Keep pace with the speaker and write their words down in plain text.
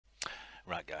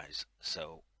Right, guys,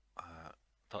 so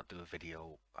thought I'd do a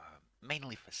video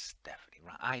mainly for Stephanie.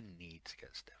 Right, I need to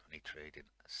get Stephanie trading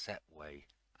a set way,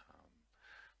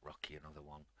 Rocky another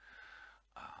one,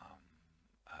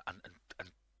 um,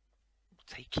 and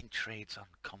taking trades on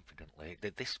confidently.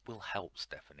 This will help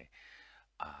Stephanie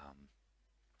um,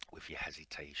 with your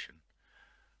hesitation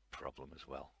problem as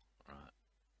well. Right,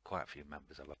 quite a few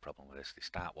members have a problem with this. They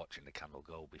start watching the candle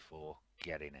go before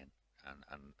getting in,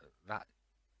 and that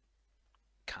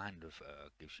kind of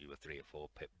gives you a 3 or 4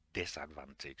 pip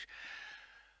disadvantage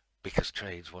because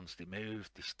trades, once they move,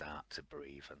 they start to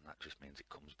breathe, and that just means it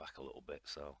comes back a little bit.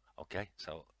 So okay,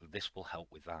 so this will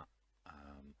help with that,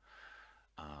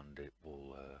 and it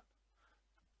will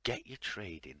get you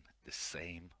trading the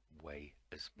same way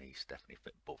as me, Stephanie.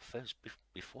 But first,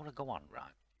 before I go on,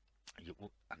 right,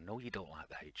 I know you don't like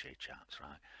the HA charts,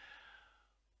 right,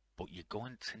 but you're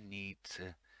going to need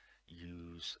to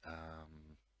use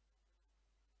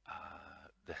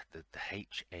the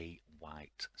HA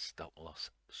white stop loss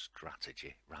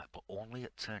strategy, right? But only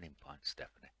at turning points,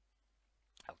 Stephanie.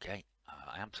 Okay,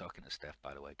 I am talking to Steph,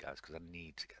 by the way, guys, because I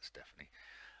need to get Stephanie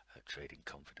trading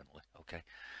confidently. Okay,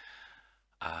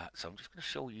 so I'm just going to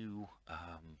show you.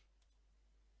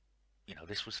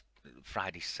 This was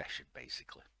Friday's session,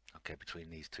 basically. Okay, between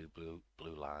these two blue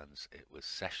lines, it was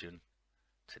session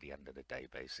to the end of the day,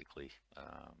 basically.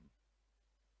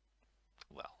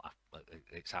 Well,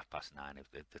 it's 9:30.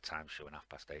 If the time's showing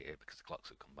 8:30 here because the clocks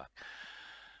have come back.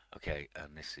 Okay,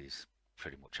 and this is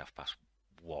pretty much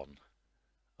 1:30.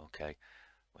 Okay,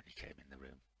 when you came in the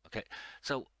room. Okay,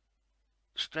 so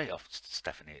straight off,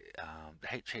 Stephanie, the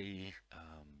HE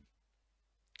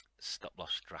stop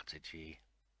loss strategy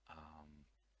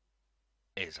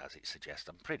is as it suggests.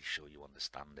 I'm pretty sure you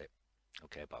understand it.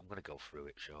 Okay, but I'm going to go through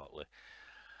it shortly.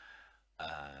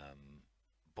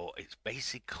 But it's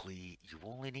basically, you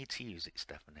only need to use it,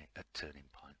 Stephanie, at turning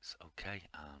points, okay?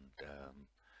 And,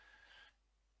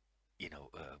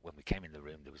 when we came in the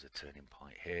room, there was a turning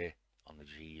point here on the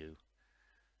GU,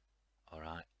 all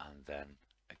right? And then,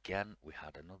 again, we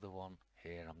had another one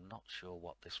here. I'm not sure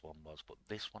what this one was, but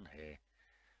this one here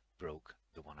broke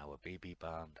the 1-hour BB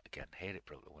band. Again, here it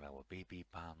broke the 1-hour BB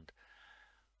band.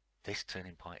 This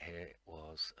turning point here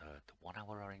was the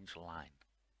 1-hour orange line,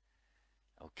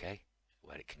 okay?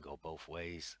 Where it can go both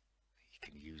ways. You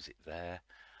can use it there,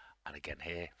 and again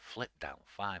here, flip down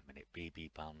 5-minute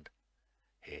BB band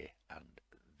here, and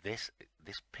this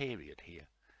period here,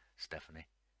 Stephanie,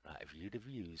 right, if you'd have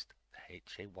used the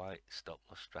HA white stop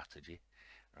loss strategy,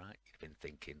 right, you'd have been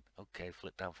thinking, okay,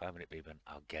 flip down 5-minute BB band,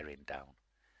 I'll get in down,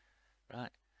 right?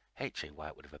 HA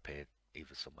white would have appeared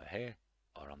either somewhere here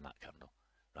or on that candle,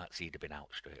 right? So you'd have been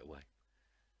out straight away.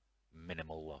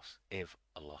 Minimal loss, if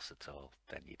a loss at all.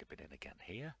 Then you'd have been in again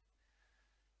here.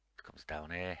 It comes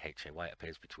down here, HA white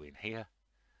appears between here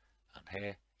and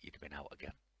here, you'd have been out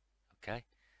again. Okay,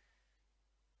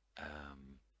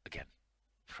 again,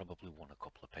 probably won a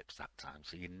couple of pips that time,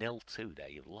 so you're 0-2 there.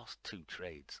 You've lost 2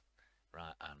 trades,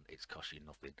 right, and it's cost you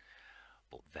nothing.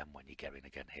 But then when you get in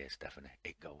again here, Stephanie,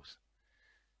 it goes,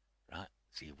 right?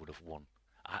 So you would have won.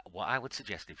 What I would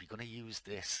suggest, if you're going to use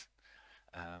this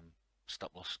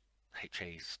stop loss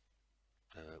HA's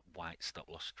white stop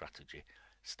loss strategy,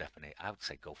 Stephanie, I would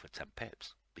say go for 10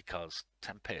 pips, because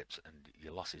 10 pips and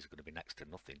your losses are going to be next to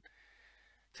nothing.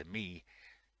 To me,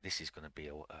 this is going to be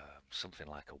something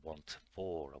like a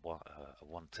 1-4, a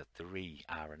 1-3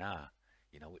 R&R,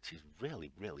 which is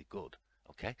really, really good.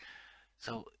 Okay,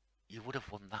 so you would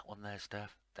have won that one there,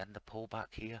 Steph. Then the pullback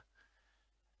here,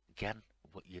 again,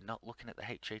 you're not looking at the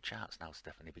HA charts now,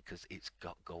 Stephanie, because it's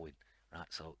got going, right?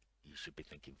 So you should be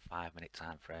thinking 5-minute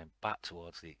time frame, back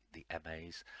towards the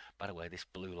MAs. By the way, this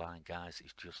blue line, guys,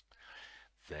 is just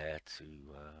there to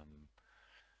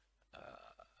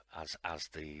as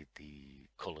the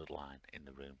coloured line in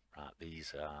the room, right?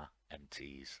 These are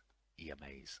MTs,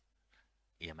 EMAs,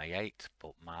 EMA 8,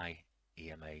 but my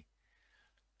EMA,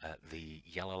 the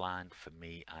yellow line for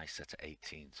me, I set at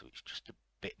 18, so it's just a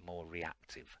bit more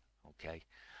reactive. Okay,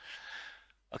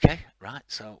 right,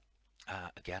 so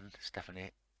again,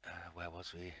 Stephanie, where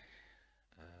was we?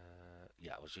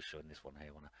 Yeah, I was just showing this one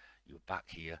here. When you were back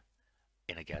here,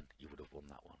 in again, you would have won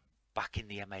that one. Back in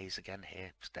the MAs again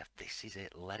here, Steph, this is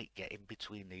it. Let it get in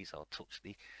between these, or touch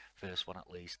the first one at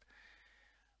least.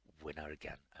 Winner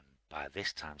again. And by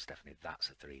this time, Stephanie, that's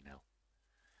a 3-0.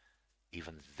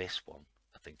 Even this one,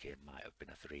 I think it might have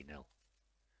been a 3-0.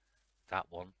 That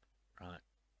one, right?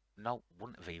 No,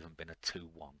 wouldn't have even been a 2-1,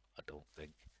 I don't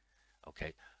think.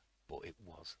 Okay, but it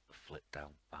was a flip down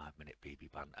 5-minute BB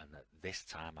band, and at this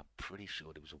time I'm pretty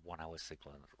sure there was a 1-hour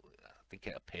signal, and I think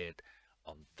it appeared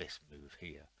on this move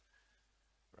here.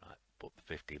 but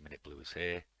the 15-minute blue is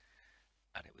here,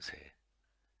 and it was here.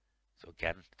 So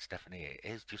again, Stephanie, it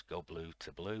is just go blue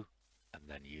to blue, and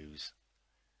then use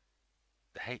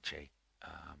the HA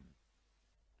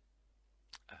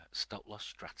stop loss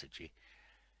strategy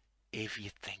if you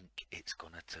think it's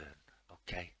gonna turn.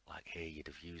 Okay, like here you'd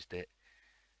have used it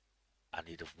and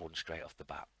you'd have won straight off the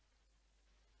bat.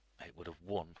 It would have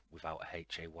won without a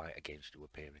HA white against you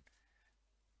appearing.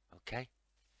 Okay,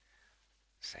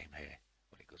 same here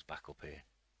when it goes back up here.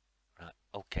 Right,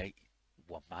 okay,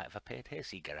 one might have appeared here,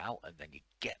 so you get out and then you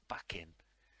get back in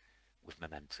with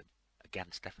momentum.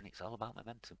 Again, Stephanie, it's all about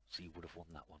momentum, so you would have won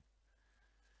that one.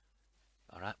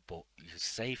 Alright, but you're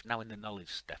safe now in the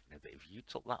knowledge, Stephanie, that if you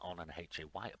took that on and a HA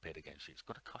white appeared against you, it's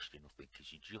going to cost you nothing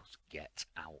because you just get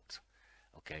out.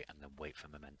 Okay, and then wait for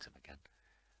momentum again.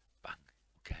 Bang.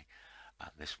 Okay,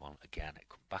 and this one, again, it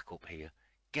come back up here,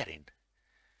 get in.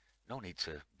 No need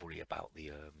to worry about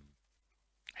the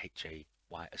HA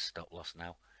white as stop loss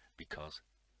now, because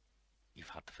you've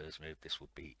had the first move. This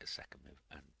would be a second move,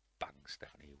 and bang,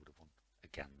 Stephanie, you would have won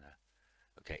again there.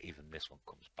 Okay, even this one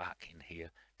comes back in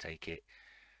here, take it,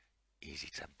 easy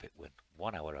 10-pip win.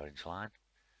 1 hour orange line.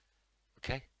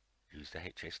 Okay, use the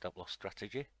HA stop loss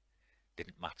strategy,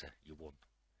 didn't matter, you won.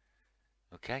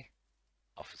 Okay,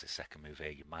 offers a second move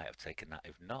here, you might have taken that.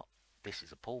 If not, this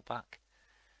is a pullback,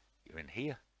 you're in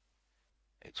here,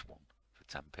 it's won for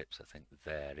 10 pips, I think,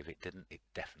 there. If it didn't, it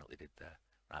definitely did there.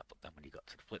 Right, but then when you got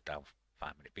to the flip down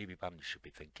 5-minute BB band, you should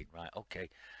be thinking, right, okay,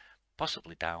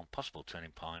 possibly down, possible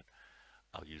turning point,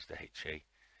 I'll use the HA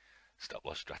stop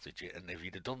loss strategy. And if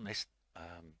you'd have done this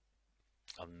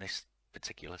on this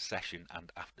particular session and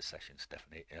after session,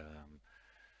 Stephanie,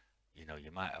 you know,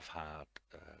 you might have had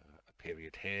a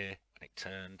period here when it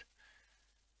turned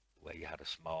where you had a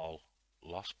small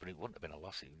loss, but it wouldn't have been a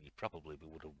loss, you probably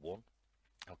would have won.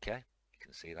 Okay, you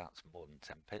can see that's more than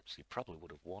 10 pips, you probably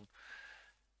would have won,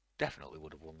 definitely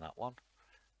would have won that one,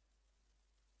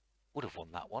 would have won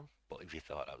that one. But if you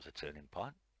thought that was a turning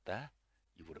point there,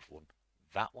 you would have won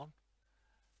that one,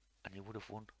 and you would have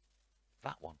won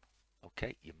that one.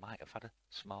 Okay, you might have had a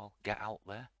small get out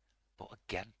there, but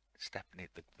again, Stephanie,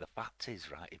 the fact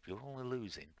is, right, if you're only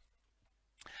losing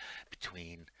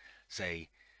between, say,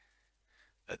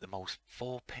 at the most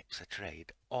 4 pips a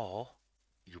trade, or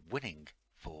you're winning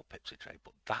 4 pips a trade,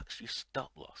 but that's your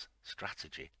stop loss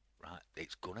strategy, right?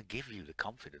 It's going to give you the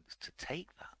confidence to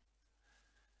take that.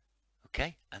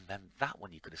 Okay, and then that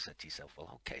one you could have said to yourself,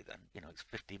 well, okay, then, you know, it's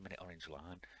 15-minute orange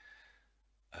line,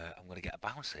 I'm going to get a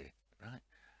bounce here, right?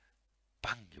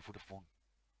 Bang, you would have won.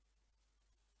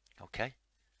 Okay,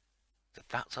 so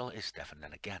that's all it is, Steph. And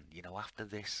then again, you know, after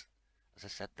this, as I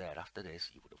said there, after this,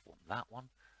 you would have won that one,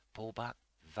 pull back,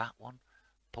 that one,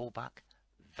 pull back,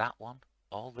 that one.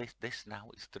 All this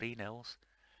now is 3-0s,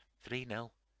 3-0,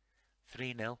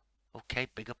 3-0. Okay,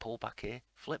 bigger pullback here,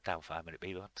 flip down 5-minute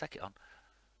BB, take it on.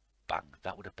 Bang,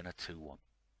 that would have been a 2-1.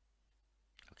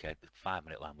 Okay, the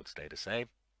 5-minute line would stay the same.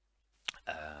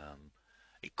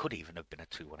 It could even have been a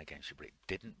 2-1 against you, but it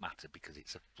didn't matter because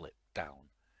it's a flip down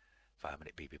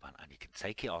 5-minute BB band, and you can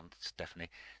take it on, Stephanie,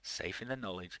 safe in the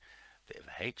knowledge that if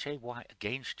a HA white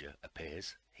against you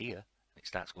appears here and it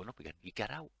starts going up again, you get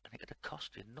out and it would have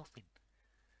cost you nothing.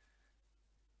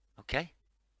 Okay?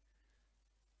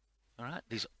 Alright,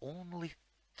 there's only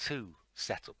 2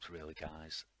 setups really,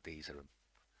 guys. These are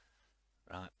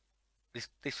right.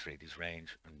 This trade is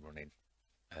range and running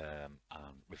and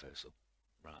reversal.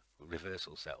 Right,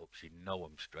 reversal setups, you know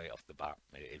them straight off the bat.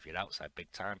 If you're outside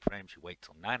big time frames, you wait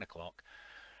till 9 o'clock,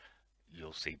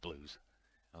 you'll see blues.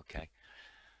 Okay,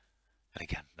 and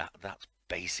again, that's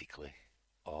basically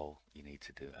all you need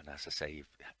to do. And as I say,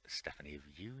 Stephanie,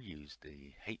 if you use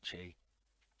the HA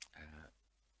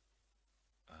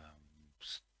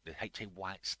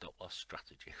white stop loss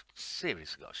strategy,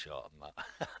 seriously got short on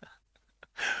that.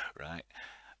 Right,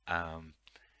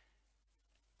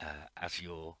 as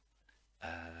your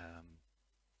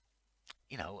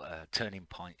you know, turning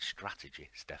point strategy,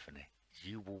 Stephanie,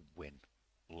 you will win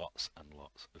lots and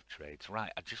lots of trades.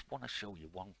 Right, I just want to show you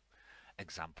one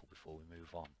example before we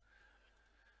move on.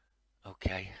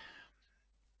 Okay,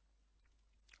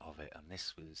 of it, and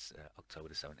this was October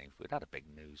the 17th. We'd had a big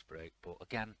news break, but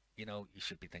again, you know, you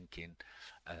should be thinking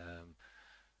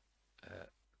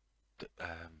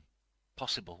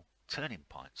possible turning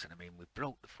points. And I mean, we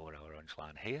broke the 4-hour orange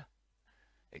line here,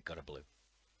 it got a blue,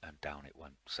 and down it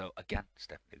went. So again,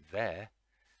 Stephanie, there,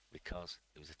 because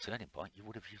it was a turning point, you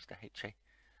would have used the HA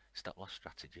stop loss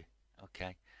strategy.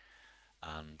 Okay,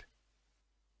 and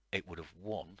it would have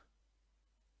won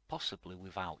possibly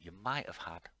without. You might have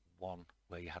had one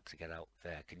where you had to get out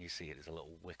there. Can you see it? There's a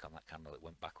little wick on that candle. It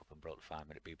went back up and broke the 5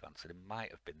 minute BB band, so they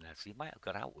might have been there. So you might have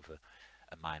got out with a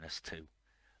 -2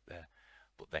 there,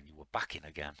 but then you were back in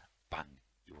again, bang,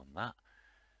 you won that.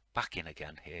 Back in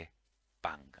again here,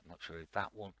 bang. I'm not sure if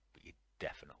that one, but you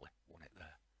definitely won it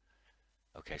there.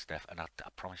 Okay, Steph, and I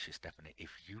promise you, Stephanie,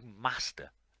 if you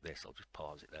master this, I'll just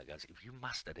pause it there, guys. If you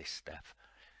master this, Steph,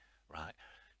 right,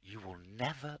 you will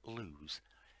never lose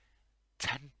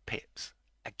 10 pips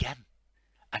again,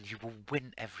 and you will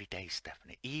win every day,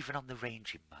 Stephanie, even on the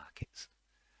ranging markets.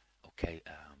 Okay,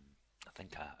 I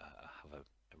think I have a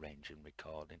ranging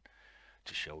recording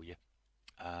to show you.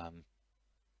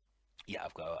 Yeah,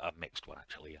 I've got a mixed one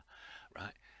actually, yeah,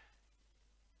 right.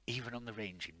 Even on the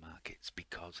ranging markets,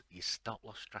 because your stop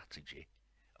loss strategy,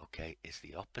 okay, is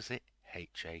the opposite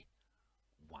HA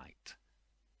white.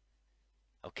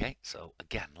 Okay, so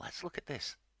again, let's look at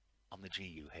this on the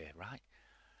GU here, right?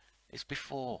 It's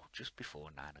just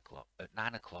before 9 o'clock. At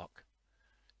 9 o'clock,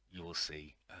 you will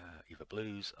see either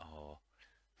blues or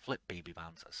flip BB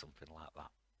bands or something like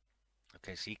that.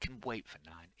 Okay, so you can wait for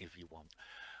 9 if you want.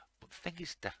 But the thing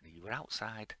is, definitely, you were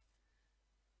outside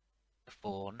the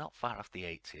 4, not far off the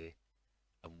 8 here,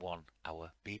 and 1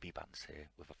 hour BB bands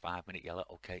here with a 5 minute yellow.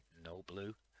 Okay, no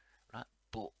blue, right?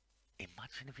 But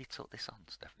imagine if you took this on,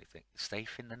 Stephanie. Think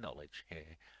safe in the knowledge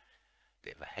here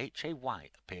that if a HA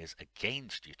white appears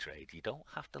against your trade, you don't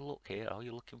have to look here. All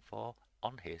you're looking for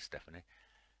on here, Stephanie,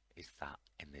 is that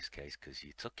in this case, because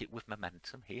you took it with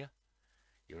momentum here.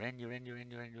 You're in,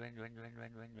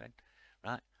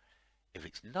 right? If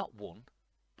it's not won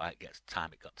by it gets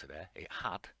time it got to there, it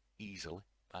had easily,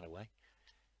 by the way,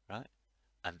 right?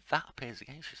 And that appears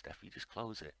against you, Steph. You just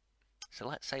close it. So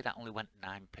let's say that only went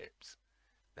 9 pips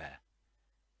there,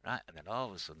 right? And then all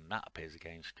of a sudden that appears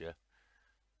against you,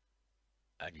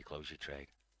 and you close your trade,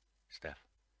 Steph.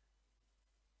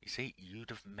 You see,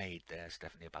 you'd have made there,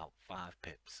 Stephanie, about 5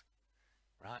 pips,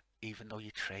 right? Even though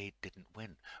your trade didn't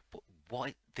win. But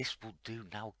what this will do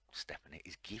now, Stephanie,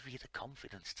 is give you the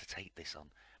confidence to take this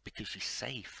on, because you're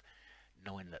safe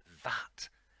knowing that that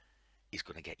is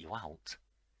going to get you out.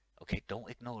 Okay, don't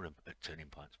ignore them at turning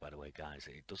points, by the way, guys.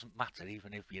 It doesn't matter,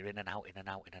 even if you're in and out,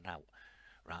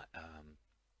 right?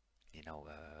 You know,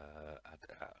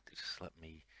 just let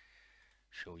me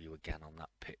show you again on that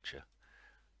picture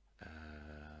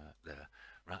there,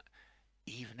 right?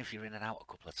 Even if you're in and out a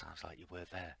couple of times like you were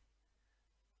there,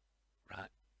 right?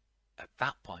 At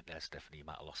that point there, Stephanie, you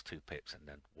might have lost 2 pips and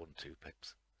then 2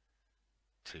 pips,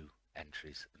 2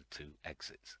 entries and 2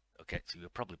 exits. Okay, so you'll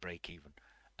probably break even,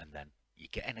 and then you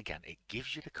get in again. It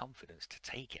gives you the confidence to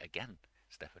take it again,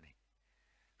 Stephanie,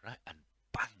 right? And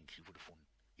bang, you would have won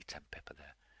your 10 pipper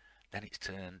there. Then it's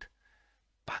turned,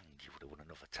 bang, you would have won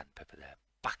another 10 pipper there.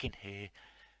 Back in here,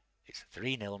 it's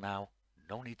 3-0 now.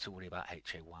 No need to worry about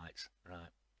HA whites, right?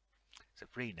 It's a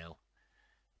 3-0.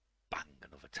 Bang,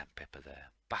 another 10 pipper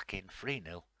there. Back in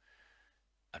 3-0,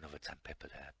 another 10 pipper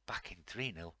there. Back in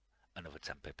 3-0, another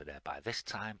 10 pipper there. By this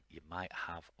time, you might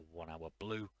have a 1 hour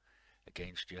blue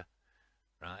against you,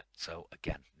 right? So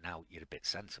again, now you're a bit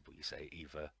sensible. You say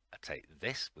either I take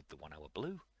this with the 1 hour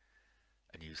blue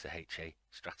and use the HA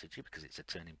strategy because it's a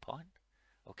turning point,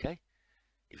 okay?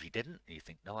 If you didn't, and you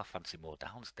think, no, I fancy more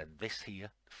downs, then this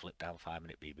here, flip down 5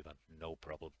 minute BB band, no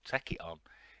problem. Take it on,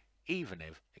 even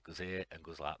if it goes here and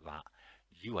goes like that,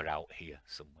 you are out here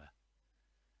somewhere.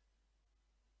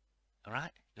 All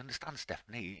right, you understand,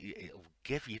 Stephanie? It'll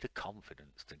give you the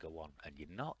confidence to go on, and you're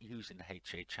not using the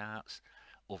HA charts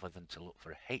other than to look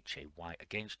for a HA white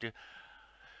against you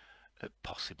at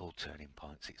possible turning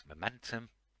points. It's momentum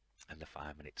and the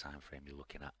 5 minute time frame you're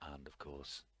looking at, and of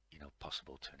course, you know,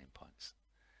 possible turning points.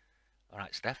 All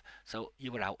right, Steph, so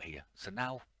you were out here. So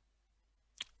now,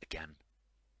 again,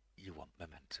 you want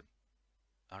momentum.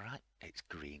 All right, it's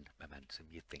green momentum.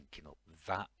 You're thinking up.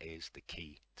 That is the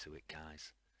key to it,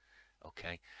 guys.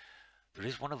 Okay, there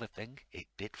is one other thing. It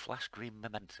did flash green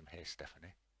momentum here,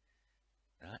 Stephanie.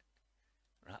 Right,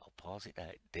 I'll pause it there.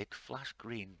 It did flash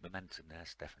green momentum there,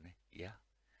 Stephanie. Yeah.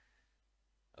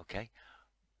 Okay,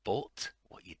 but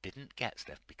what you didn't get,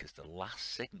 Steph, because the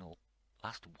last signal,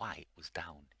 last white was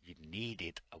down, you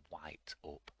needed a white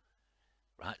up,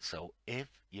 right? So if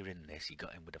you're in this, you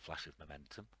got in with a flash of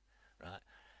momentum, right?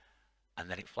 And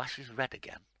then it flashes red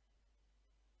again,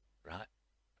 right?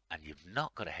 And you've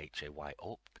not got a HA white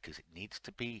up because it needs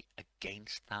to be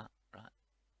against that, right?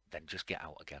 Then just get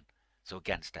out again. So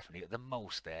again, Stephanie, at the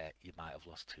most there, you might have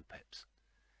lost 2 pips.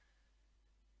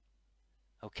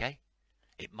 Okay?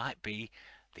 It might be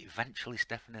that eventually,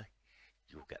 Stephanie,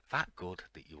 you'll get that good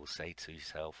that you will say to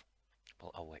yourself,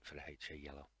 well, I'll wait for the HA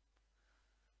yellow.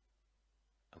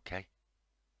 Okay?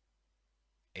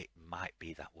 It might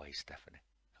be that way, Stephanie.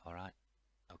 All right?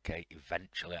 Okay,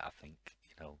 eventually I think,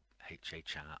 HA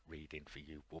chart reading for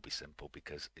you will be simple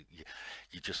because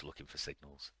you're just looking for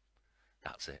signals.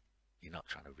 That's it. You're not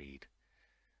trying to read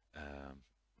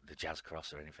the jazz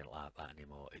cross or anything like that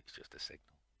anymore. It's just a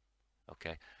signal.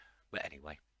 Okay, but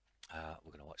anyway,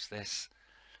 we're going to watch this.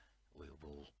 We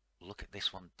will look at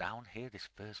this one down here. This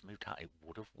first move down, it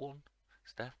would have won,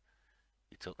 Steph.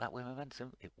 You took that with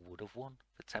momentum, it would have won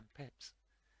for 10 pips,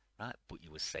 right? But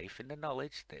you were safe in the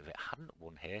knowledge that if it hadn't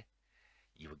won here,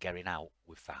 you were getting out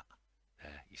with that.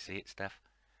 There, you see it, Steph?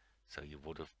 So you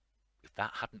would have, if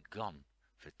that hadn't gone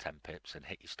for 10 pips and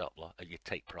hit your stop loss, or your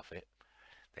take profit,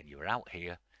 then you were out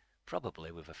here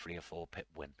probably with a 3 or 4 pip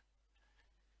win.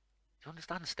 Do you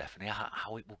understand, Stephanie,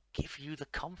 how it will give you the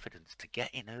confidence to get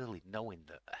in early knowing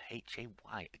that a HA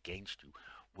white against you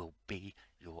will be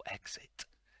your exit?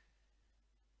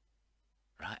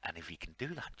 Right, and if you can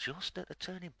do that just at the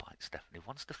turning point, Stephanie,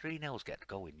 once the 3-0s get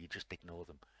going, you just ignore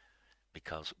them.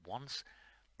 Because once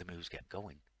the moves get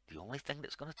going, the only thing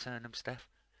that's going to turn them, Steph,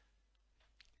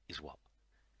 is what?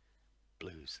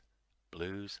 Blues.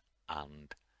 Blues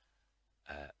and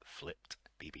flipped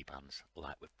BB bands.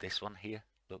 Like with this one here.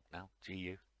 Look now,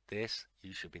 GU. This,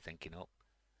 you should be thinking up.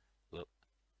 Look,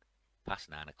 past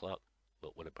 9 o'clock.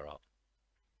 Look what it brought.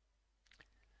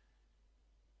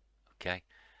 Okay.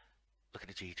 Look at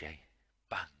the GJ.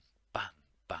 Bang, bang,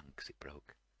 bang, because it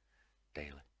broke.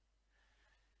 Daily.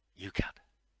 UCAD.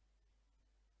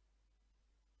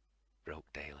 Broke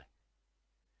daily.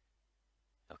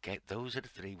 Okay, those are the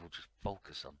three we'll just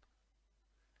focus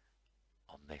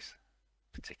on this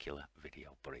particular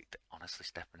video. But honestly,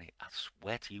 Stephanie, I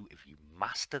swear to you, if you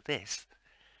master this,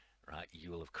 right,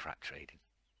 you will have cracked trading.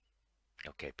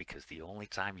 Okay, because the only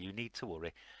time you need to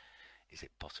worry is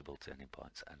it possible turning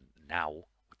points. And now,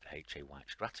 with the HA white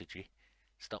strategy,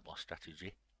 stop loss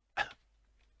strategy,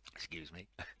 excuse me,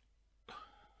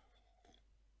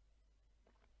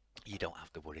 you don't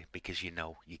have to worry because you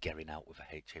know you're getting out with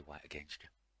a HA white against you.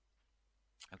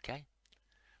 Okay,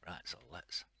 right, so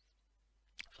let's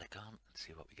flick on and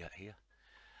see what we get here.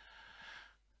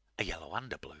 A yellow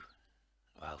and a blue.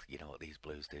 Well, you know what these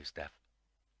blues do, Steph.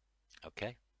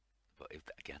 Okay, but if,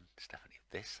 again, Stephanie, if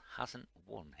this hasn't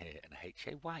won here and a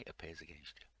HA white appears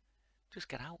against you, just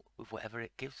get out with whatever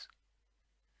it gives.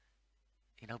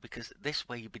 You know, because this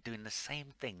way you'll be doing the same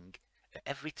thing at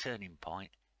every turning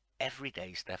point, every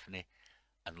day, Stephanie,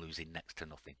 and losing next to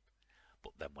nothing.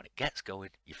 But then when it gets going,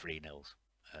 you're 3-0s.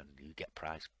 And you get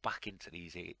priced back into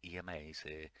these EMAs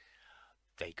here.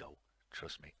 They go.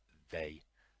 Trust me, they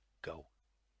go.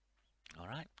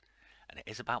 Alright? And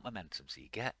it is about momentum. So you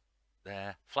get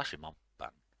there, flash them on, bang.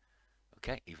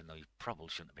 Okay? Even though you probably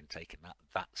shouldn't have been taking that.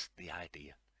 That's the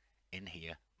idea. In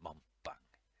here, mom, bang.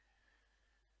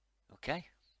 Okay?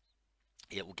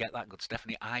 Yeah, we'll get that good,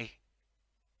 Stephanie. I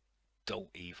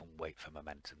don't even wait for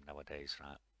momentum nowadays,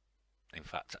 right? In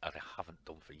fact, I haven't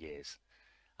done for years.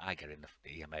 I get in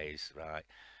the EMAs, right?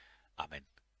 I'm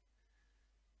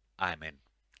in,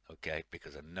 okay?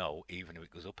 Because I know even if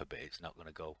it goes up a bit, it's not going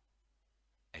to go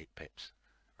 8 pips,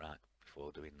 right?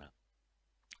 Before doing that.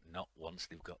 Not once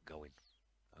they've got going,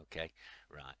 okay?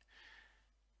 Right.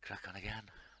 Crack on again.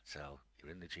 So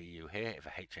you're in the GU here. If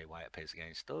a HA white appears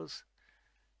against us,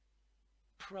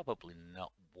 probably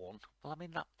not one. Well, I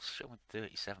mean, that's showing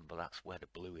 37, but that's where the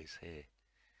blue is here.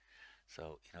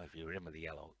 So, you know, if you're in with the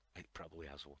yellow, it probably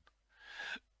has one.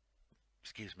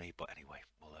 Excuse me, but anyway,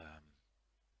 well,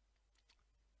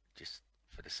 just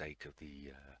for the sake of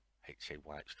the HA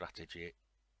white strategy,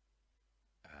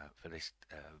 for this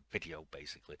video,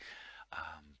 basically,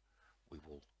 we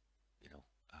will, you know,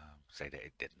 say that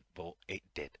it didn't, but it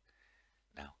did.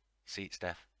 Now, see it,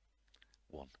 Steph?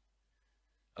 1.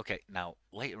 Okay, now,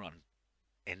 later on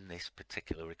in this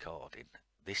particular recording,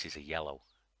 this is a yellow.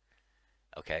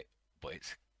 Okay, but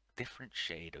it's different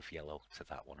shade of yellow to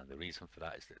that one, and the reason for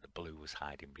that is that the blue was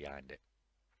hiding behind it.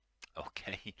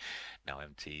 Okay, now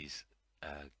MT's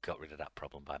got rid of that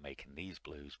problem by making these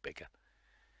blues bigger.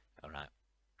 Alright,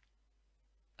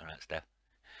 Steph.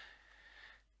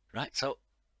 Right, so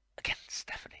again,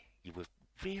 Stephanie, you were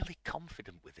really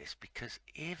confident with this because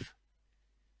if,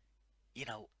 you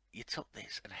know, you took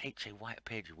this and HA white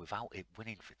appeared you without it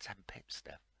winning for 10 pips,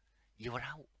 Steph, you were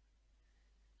out.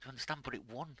 Do you understand? But it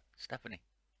won, Stephanie.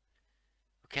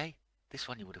 Okay? This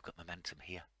one you would have got momentum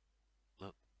here.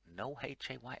 Look, no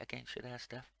HA white against you there,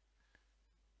 Steph.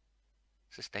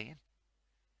 Sustain.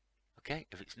 Okay?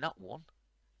 If it's not one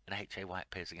and HA white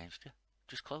appears against you,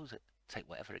 just close it. Take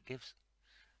whatever it gives.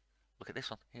 Look at this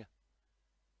one here.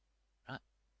 Right?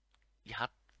 You had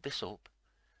this up.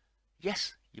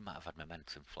 Yes, you might have had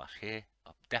momentum flash here.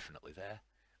 Oh, definitely there.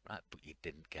 right? But you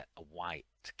didn't get a white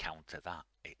to counter that.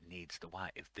 It needs the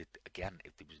white. If the, again,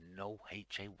 if there was no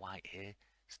HA white here,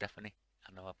 Stephanie,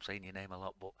 I know I'm saying your name a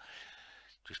lot, but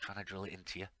just trying to drill it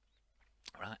into you,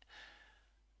 right?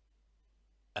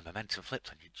 A momentum flips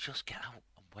and you just get out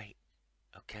and wait,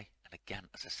 okay? And again,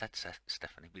 as I said,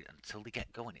 Stephanie, until they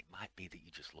get going, it might be that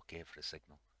you just look here for a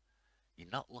signal. You're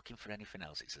not looking for anything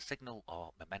else. It's a signal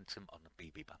or momentum on the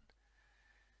BB band.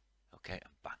 Okay,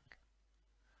 and bang.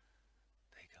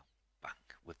 There you go. Bang.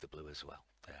 With the blue as well.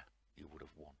 There. You would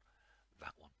have won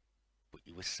that one. But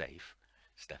you were safe,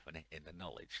 Stephanie, in the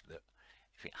knowledge that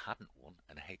if it hadn't won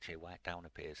and a HA white down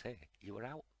appears here, you were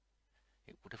out.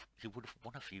 You would have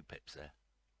won a few pips there.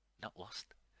 Not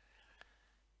lost.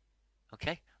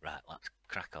 Okay, right, let's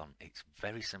crack on. It's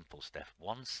very simple, Steph.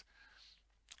 Once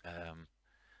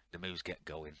the moves get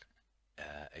going,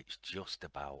 it's just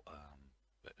about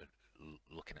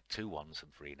looking at 2 1s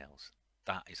and 3 nils.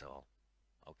 That is all.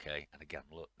 Okay, and again,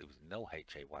 look, there was no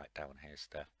HA white down here,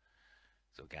 Steph.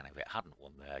 So again, if it hadn't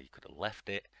won there, you could have left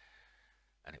it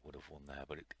and it would have won there,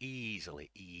 but it easily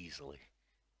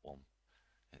won.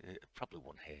 It probably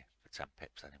won here for 10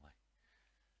 pips anyway.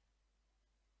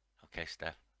 Okay,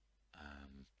 Steph.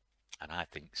 And I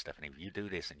think, Stephanie, if you do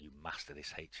this and you master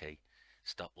this HA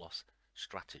stop loss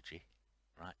strategy,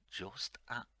 right, just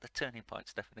at the turning point,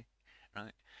 Stephanie,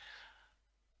 right,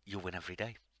 you'll win every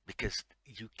day, because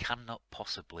you cannot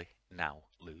possibly now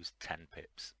lose 10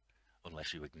 pips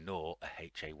unless you ignore a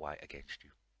HA white against you.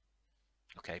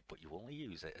 Okay, but you only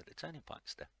use it at the turning point,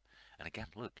 Steph. And again,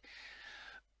 look,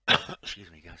 excuse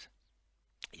me, guys,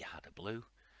 you had a blue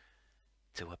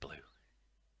to a blue,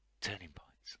 turning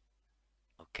points.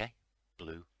 Okay,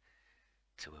 blue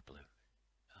to a blue.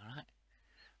 All right,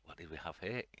 what did we have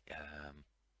here?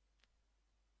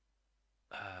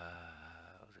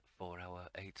 Was it 4 hour,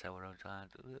 8 hour on time?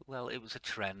 Well, it was a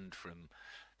trend from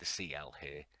the CL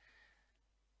here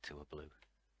to a blue,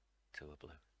 to a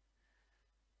blue.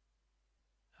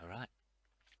 All right.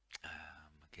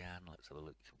 Again, let's have a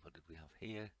look. What did we have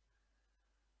here?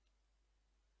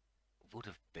 Would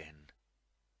have been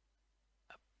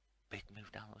a big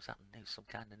move down. Was that news? Some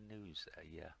kind of news there?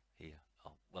 Yeah, here.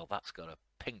 Oh, well, that's got a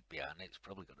pink behind it. It's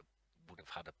probably got a, would have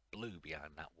had a blue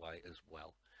behind that white as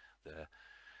well. There,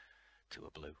 to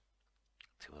a blue,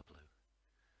 to a blue.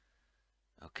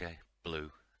 Okay,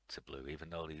 blue to blue. Even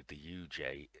though the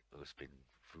UJ has been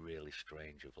really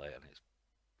strange of late, and it's,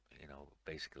 you know,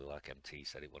 basically like MT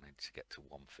said, it wanted to get to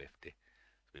 150.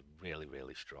 It's been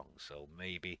really strong. So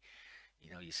maybe,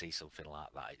 you know, you see something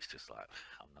like that, it's just like,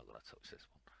 I'm not going to touch this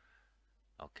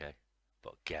one. Okay,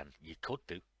 but again, you could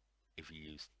do if you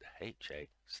use the HA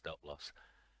stop loss,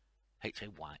 HA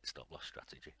white stop loss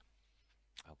strategy.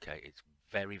 Okay, it's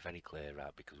very clear,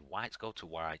 right? Because whites go to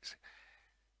whites,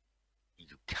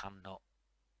 you cannot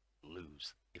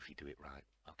lose if you do it right.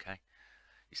 Okay,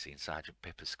 you're seeing Sergeant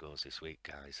Pippa scores this week,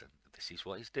 guys, and this is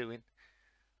what he's doing.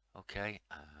 Okay,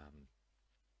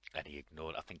 and he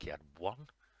ignored, I think he had one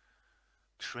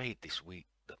trade this week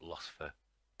that lost for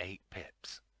 8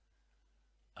 pips.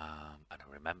 And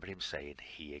I remember him saying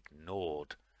he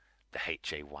ignored the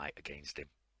HA white against him.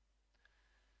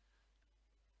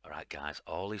 Alright, guys,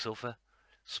 all his other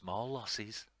small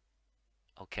losses,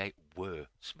 okay, were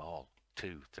small.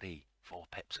 2, 3, 4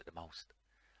 pips at the most.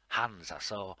 Hans, I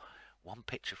saw one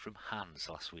picture from Hans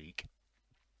last week.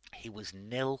 He was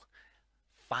 0-5.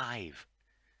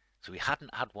 So he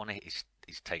hadn't had one of his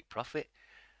take profit,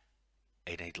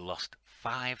 and he'd lost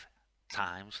 5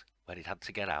 times where he'd had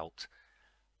to get out.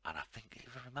 And I think,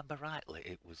 if I remember rightly,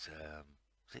 it was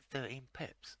it 13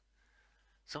 pips?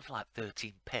 Something like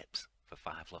 13 pips for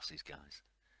 5 losses, guys.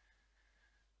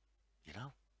 You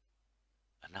know?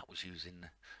 And that was using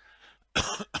the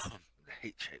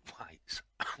HA whites.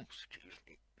 Excuse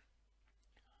me.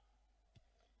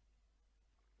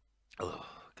 Oh,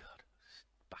 God.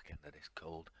 Back end of this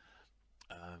cold.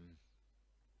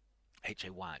 HA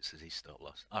whites as his stop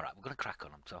loss. Alright, we're going to crack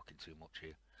on. I'm talking too much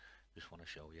here. Just want to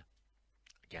show you.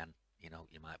 Again, you know,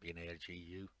 you might be an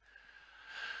AGU.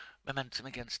 Momentum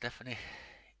again, Stephanie.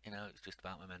 You know, it's just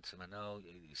about momentum. I know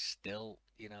it's still,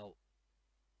 you know,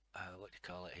 what do you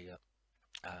call it here?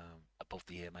 Above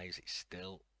the EMAs, it's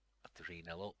still a 3-0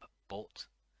 up, but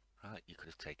right, you could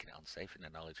have taken it on safe in the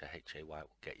knowledge a HA white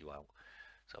will get you out.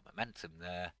 So momentum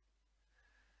there,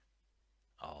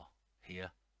 or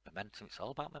here, momentum. It's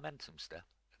all about momentum, Steph.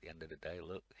 At the end of the day,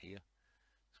 look here,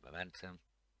 it's momentum.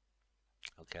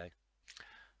 Okay,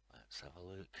 let's have a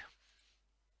look.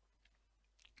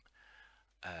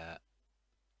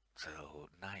 So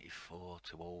 94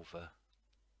 to over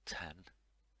 10.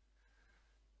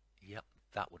 Yep,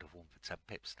 that would have won for 10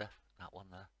 pips, Steph. That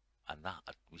one there. and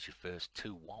that was your first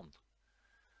 2-1.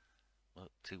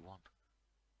 Look, 2-1.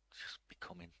 Just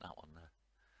becoming that one there.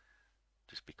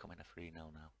 Just becoming a 3-0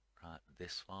 now. Right,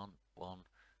 this one, 1,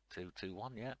 2, 2,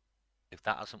 1, yeah. If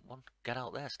that hasn't won, get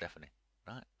out there, Stephanie.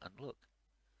 Right, and look.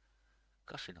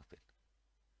 Cost you nothing.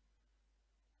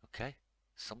 Okay?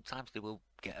 Sometimes they will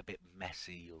get a bit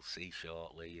messy, you'll see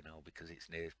shortly, you know, because it's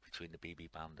near between the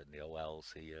BB band and the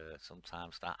OLs here.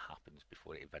 Sometimes that happens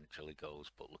before it eventually goes,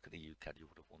 but look at the UCAD, you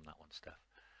would have won that one, Steph.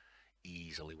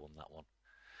 Easily won that one.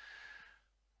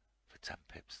 For 10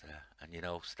 pips there. And you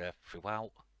know, Steph,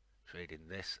 throughout trading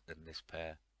this and this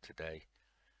pair today,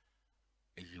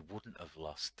 you wouldn't have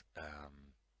lost,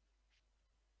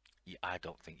 I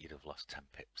don't think you'd have lost 10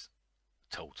 pips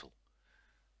total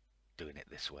doing it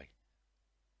this way.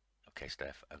 Okay,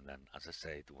 Steph, and then as I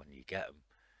say, when you get them,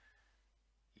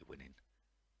 you're winning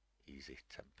easy.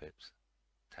 10 pips,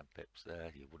 10 pips there.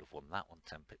 You would have won that one.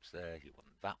 10 pips there. You won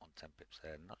that one. 10 pips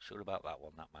there. Not sure about that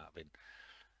one. That might have been,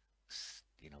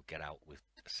 you know, get out with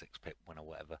a 6 pip win or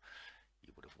whatever.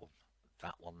 You would have won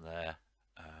that one there.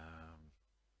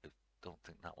 I don't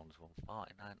think that one's won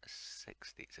 49 to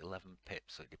 60. It's 11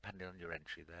 pips, so depending on your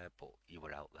entry there, but you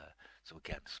were out there. So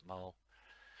again, small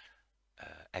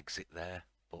exit there.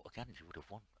 But again, you would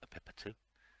have won a pip or two.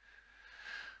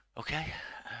 Okay.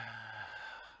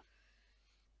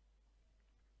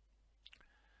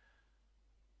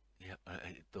 Yeah,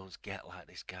 it does get like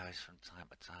this, guys, from time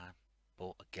to time.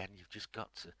 But again, you've just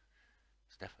got to,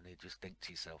 Stephanie, just think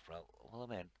to yourself, right, well,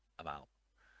 I'm in, I'm out.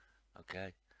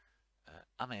 Okay.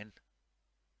 I'm in.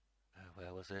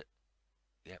 Where was it?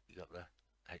 Yep, you got the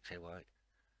HAY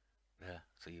there.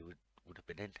 So you would have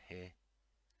been in here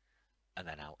and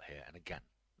then out here. And again,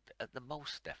 at the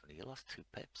most, Stephanie, you lost 2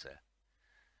 pips there.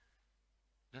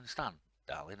 You understand,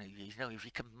 darling? You know, if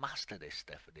you can master this,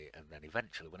 Stephanie, and then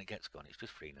eventually when it gets going, it's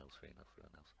just 3-0, 3-0, 3-0,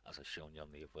 as I've shown you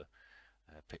on the other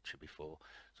picture before.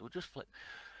 So we'll just flip.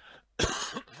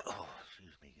 Oh,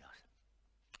 excuse me, guys.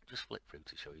 Just flip through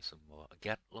to show you some more.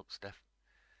 Again, look, Steph.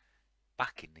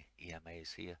 Back in the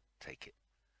EMAs here. Take it.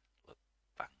 Look,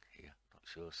 bang here. Not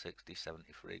sure. 60,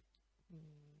 73.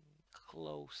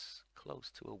 Close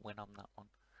to a win on that one.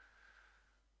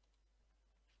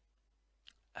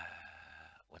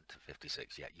 Went to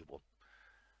 56. Yeah, you won.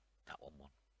 That one won.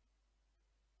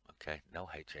 Okay, no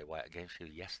HA white against you.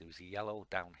 Yes, there was a yellow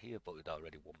down here, but we'd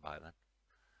already won by then.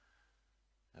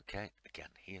 Okay, again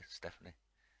here, Stephanie.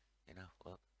 You know,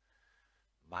 look.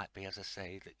 Might be, as I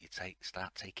say, that you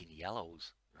start taking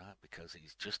yellows, right? Because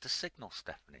it's just a signal,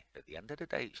 Stephanie. At the end of the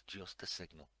day, it's just a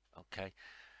signal. Okay,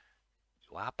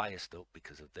 you are biased up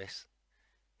because of this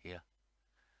here,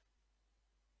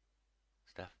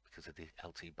 Steph, because of the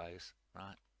LT bias,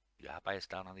 right? You are biased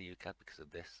down on the UCAD because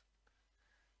of this,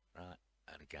 right?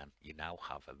 And again, you now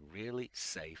have a really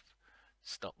safe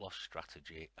stop loss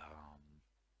strategy,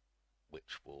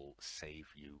 which will save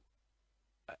you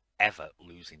ever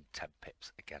losing 10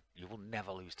 pips again. You will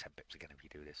never lose 10 pips again if you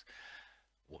do this.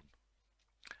 1.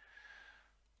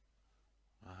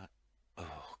 Right.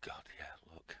 Oh god,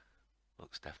 yeah,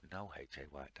 look, Steph, no HA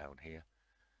white down here.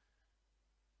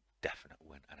 Definite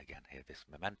win. And again here, this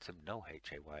momentum, no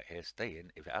HA white here. Stay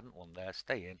in. If it hadn't won there,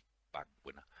 stay in. Bang,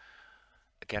 winner.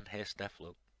 Again here, Steph,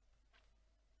 look.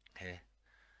 Here.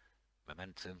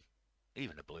 Momentum.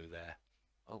 Even the blue there.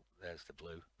 Oh, there's the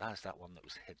blue. That's that one that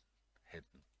was hidden.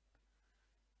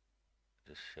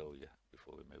 Just show you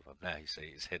before we move on. There, you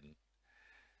see it's hidden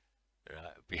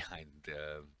right behind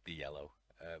the yellow,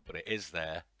 but it is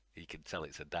there. You can tell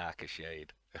it's a darker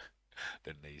shade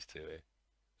than these two here.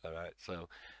 All right, so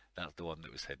that's the one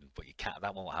that was hidden, but you can't.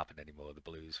 That won't happen anymore. The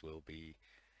blues will be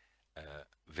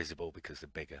visible because they're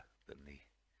bigger than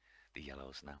the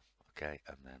yellows now. Okay,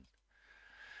 and then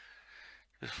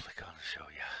just flick on and show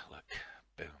you. Look,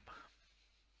 boom.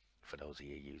 For those of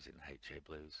you using HA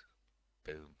blues,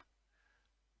 boom.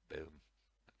 Boom.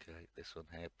 Okay, this one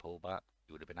here, pull back.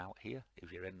 You would have been out here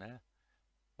if you're in there.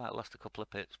 Might have lost a couple of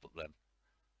pips, but then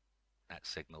that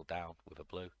signal down with a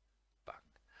blue. Bang.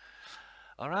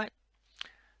 Alright.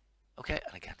 Okay,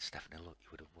 and again, Stephanie, look, you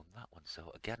would have won that one.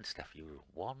 So again, Steph, you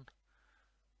were 1,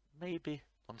 maybe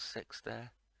 1-6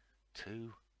 there.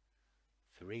 2,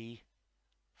 3,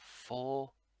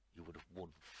 4. You would have won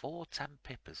 4 10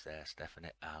 pippers there,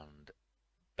 Stephanie, and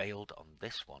bailed on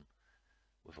this one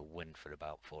with a win for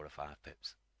about 4 or 5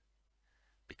 pips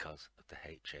because of the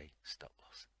HA stop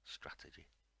loss strategy.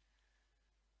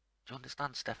 Do you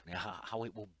understand, Stephanie, how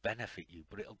it will benefit you?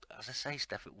 But it'll, as I say,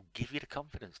 Steph, it will give you the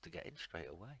confidence to get in straight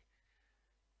away.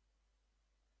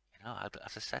 You know,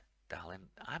 as I said, darling,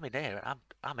 I'm in here.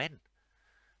 I'm in.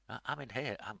 I'm in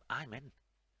here. I'm in.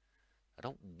 I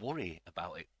don't worry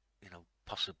about it you know,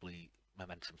 possibly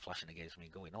momentum flashing against me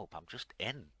and going up. I'm just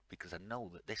in because I know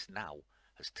that this now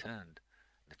has turned.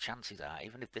 The chances are,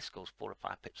 even if this goes 4 or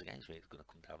 5 pips against me, it's going to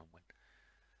come down and win.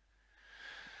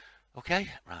 Okay,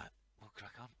 right, we'll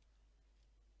crack on.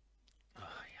 Oh,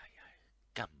 yeah.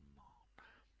 Come on.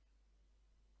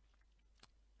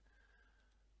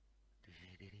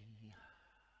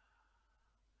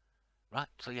 Right,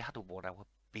 so you had a 1 hour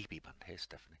BB band here,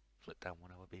 Stephanie. Flip down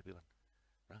 1 hour BB band.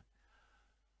 Right.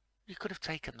 You could have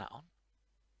taken that on.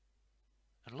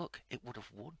 And look, it would have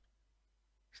won,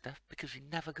 Steph, because you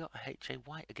never got a HA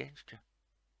white against you.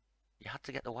 You had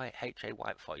to get the white HA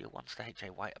white for you. Once the HA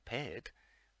white appeared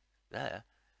there,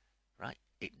 right,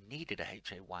 it needed a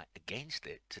HA white against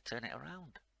it to turn it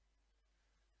around.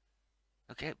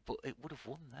 Okay, but it would have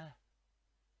won there.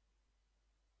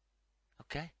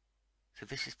 Okay, so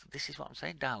this is what I'm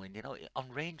saying, darling. You know, on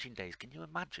ranging days, can you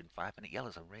imagine 5-minute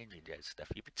yellows on ranging days,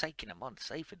 Steph? You'd be taking them on,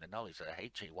 safe in the knowledge that a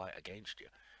HA white against you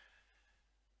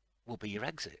will be your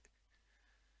exit.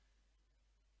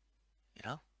 You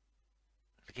know,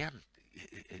 again,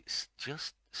 it's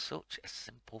just such a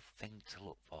simple thing to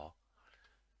look for.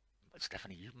 But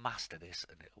Stephanie, you master this,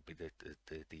 and it'll be the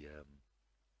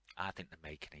I think the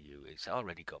making of you. It's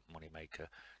already got Moneymaker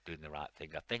doing the right thing.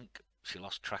 I think she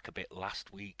lost track a bit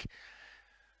last week,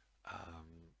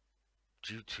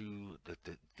 due to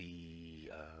the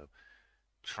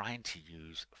trying to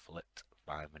use flipped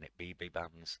 5-minute BB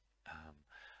bands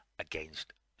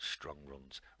against strong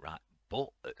runs, right? But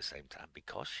at the same time,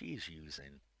 because she's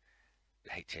using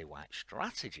the HA White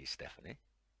strategy, Stephanie,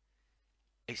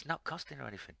 it's not costing her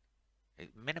anything.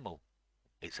 It's minimal.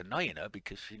 It's annoying her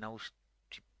because she knows,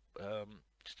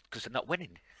 because they're not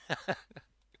winning.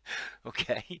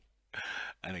 Okay.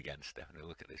 And again, Stephanie,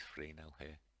 look at this 3-0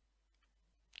 here.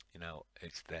 You know,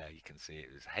 it's there. You can see it.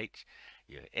 There's H.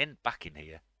 You're in, back in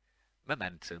here.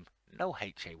 Momentum. No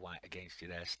HA white against you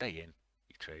there. Stay in.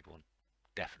 You trade one.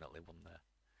 Definitely won there.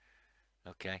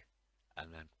 Okay.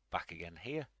 And then back again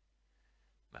here.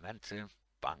 Momentum.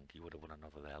 Bang. You would have won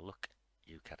another there. Look.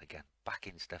 You can again. Back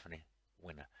in, Stephanie.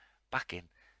 Winner. Back in.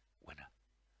 Winner.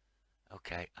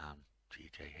 Okay. And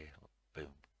GJ here.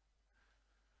 Boom.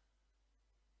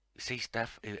 You see,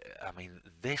 Steph, I mean,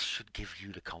 this should give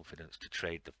you the confidence to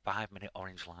trade the 5-minute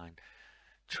orange line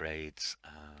trades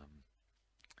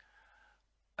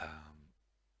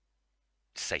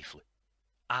safely,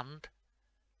 and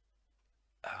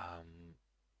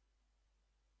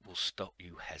will stop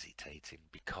you hesitating,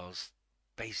 because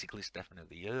basically, Stephanie,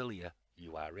 the earlier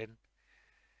you are in,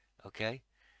 okay,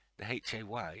 the HA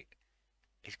white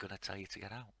is going to tell you to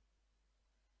get out,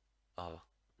 or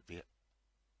the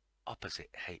opposite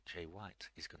HA white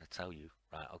is going to tell you,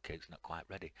 right, okay, it's not quite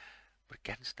ready. But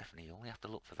again, Stephanie, you only have to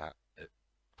look for that at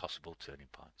possible turning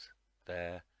points.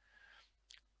 There.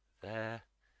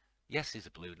 Yes, there's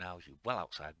a blue now. You're well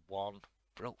outside 1,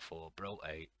 broke 4, broke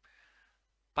 8.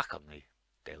 Back on the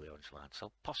daily orange line.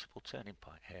 So possible turning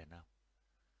point here now.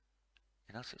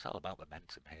 You know, so it's all about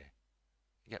momentum here.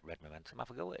 You get red momentum,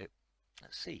 have a go at it.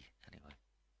 Let's see, anyway.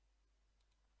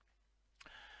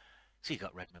 So you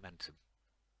got red momentum.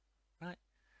 Right.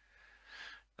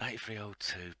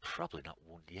 93.02, probably not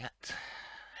won yet.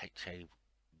 HA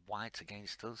white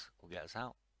against us will get us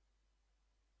out.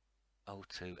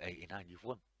 02.89, you've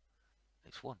won.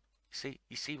 It's won.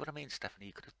 You see what I mean, Stephanie?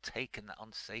 You could have taken that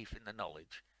on safe in the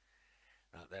knowledge.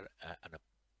 Right there, an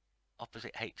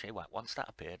opposite HA white. Once that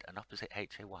appeared, an opposite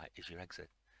HA white is your exit.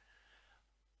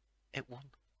 It won.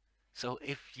 So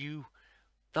if you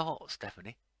thought,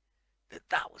 Stephanie,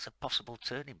 that was a possible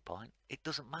turning point, it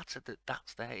doesn't matter that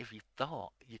that's there. If you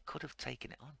thought, you could have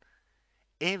taken it on.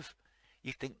 If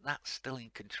you think that's still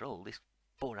in control, this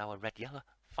 4-hour red yellow,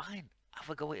 fine, have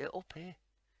a go at it up here.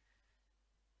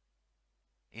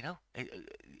 You know,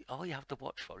 all you have to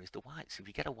watch for is the whites. If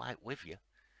you get a white with you,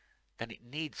 then it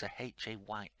needs a HA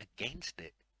white against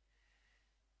it,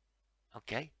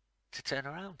 okay, to turn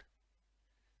around.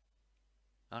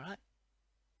 All right.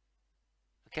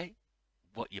 Okay.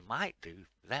 What you might do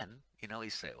then, you know,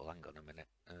 is say, well, hang on a minute,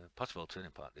 possible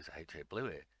turning point, there's a HA blue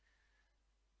here.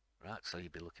 Right, so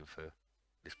you'd be looking for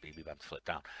this BB band to flip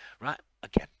down. Right,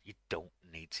 again, you don't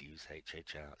need to use HA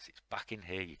charts. It's back in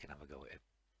here, you can have a go at it.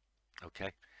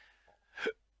 Okay.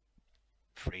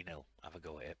 3-0, have a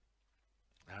go at it.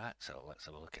 Alright, so let's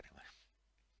have a look anyway.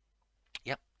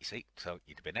 Yep, you see, so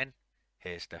you'd have been in.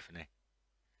 Here, Stephanie.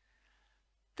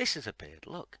 This has appeared.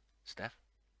 Look, Steph.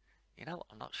 You know,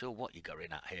 I'm not sure what you got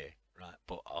in at here, right?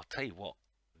 But I'll tell you what,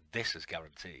 this is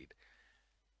guaranteed,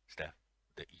 Steph,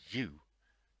 that you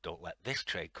don't let this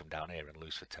trade come down here and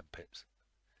lose for 10 pips.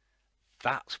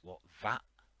 That's what that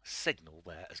signal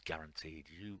there as guaranteed.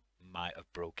 You might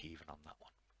have broke even on that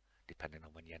one, depending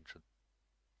on when you entered.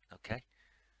 Okay,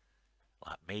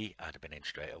 like me, I'd have been in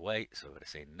straight away, so I would have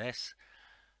seen this.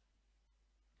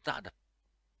 That'd have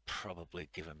probably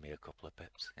given me a couple of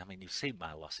pips. I mean, you've seen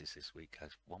my losses this week,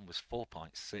 guys. One was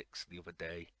 4.6 the other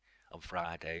day on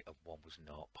Friday, and one was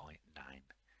 0.9,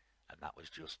 and that was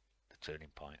just the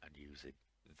turning point and using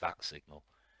that signal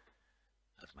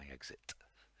as my exit.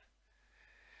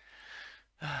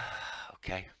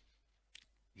 Okay,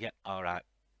 yep, all right,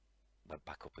 went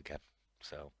back up again.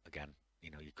 So again,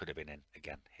 you know, you could have been in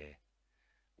again here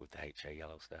with the HA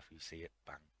yellow stuff. You see it,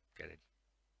 bang, get in.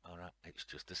 All right, it's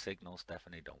just a signal,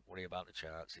 Stephanie. Don't worry about the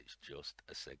charts. It's just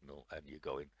a signal, and you're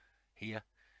going here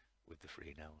with the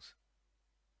 3 nils.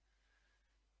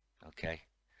 Okay.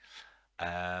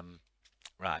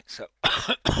 Right. So,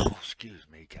 excuse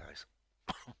me, guys.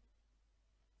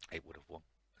 It would have won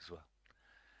as well.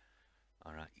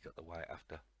 All right, you got the white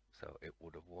after, so it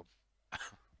would have won.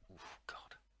 Oof,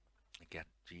 God. Again,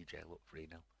 GJ, look, 3-0.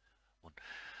 Won.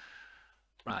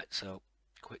 Right, so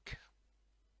quick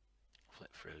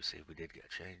flip through, see if we did get a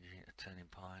change, a turning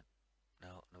point.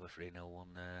 No, another 3-0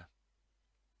 one there.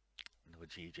 Another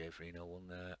GJ 3-0 one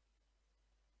there.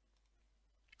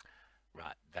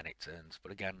 Right, then it turns.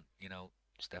 But again, you know,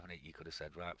 Stephanie, you could have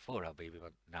said, right, 4 LB,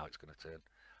 now it's going to turn.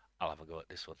 I'll have a go at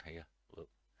this one here. Look.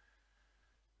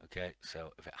 Okay,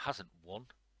 so if it hasn't won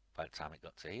by the time it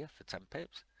got to here for 10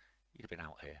 pips, you'd have been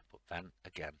out here. But then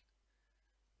again,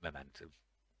 momentum,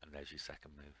 and there's your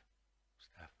second move,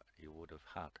 Steph. You would have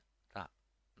had that,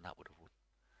 and that would have won.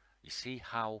 You see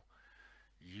how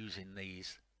using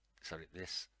these, sorry,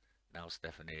 this now,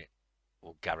 Stephanie,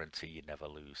 will guarantee you never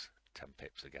lose 10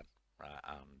 pips again, right?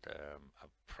 And I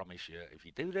promise you, if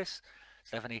you do this,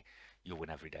 Stephanie, you'll win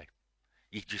every day.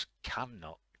 You just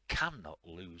cannot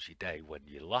lose your day when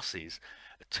your losses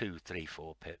are 2, 3,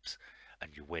 4 pips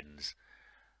and your wins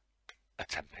are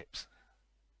 10 pips.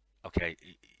 Okay,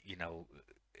 you know,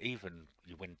 even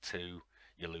you win 2,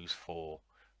 you lose 4,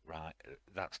 right?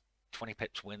 That's 20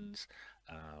 pips wins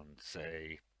and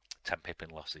say 10 pip in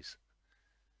losses.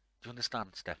 Do you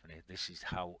understand, Stephanie? This is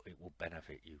how it will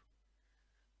benefit you.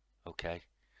 Okay,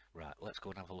 right, let's go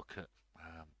and have a look at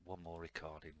one more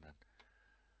recording then.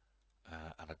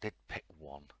 And I did pick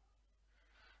one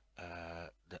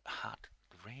that had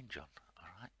the range on,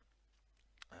 alright?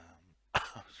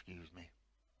 Excuse me.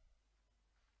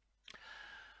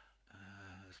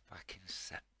 It was back in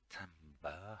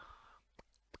September.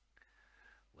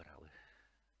 Where are we?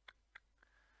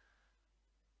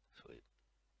 Sweet.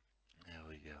 There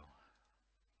we go.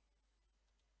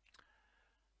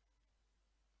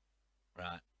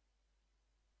 Right.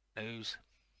 News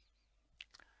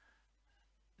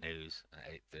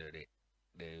at 8:30.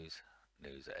 News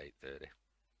at 8:30.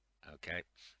 Okay.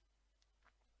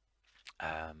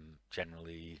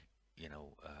 Generally, you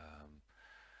know,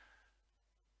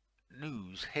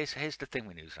 news. Here's the thing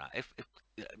with news, right? If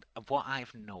what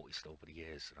I've noticed over the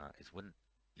years, right, is when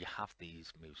you have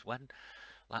these moves, when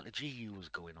like the GU was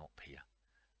going up here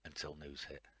until news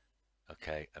hit,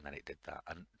 okay, and then it did that,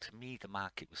 and to me the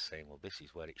market was saying, well, this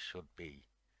is where it should be.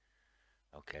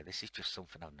 Okay, this is just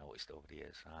something I've noticed over the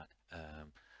years, right?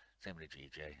 Same with the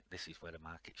GJ. This is where the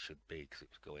market should be because it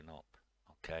was going up.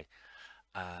 Okay,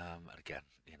 and again,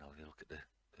 you know, you look at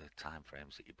the time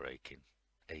frames that you're breaking.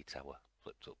 8 hour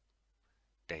flipped up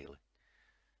daily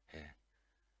here.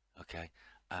 Okay,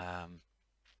 and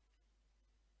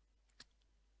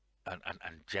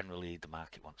generally the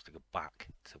market wants to go back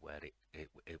to where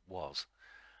it was.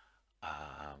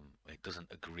 It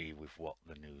doesn't agree with what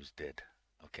the news did.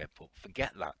 Okay, but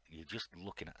forget that. You're just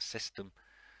looking at a system,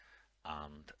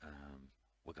 and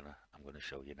I'm gonna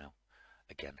show you now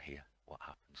again here what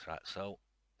happens. Right, so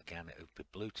again it would be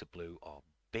blue to blue or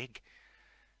big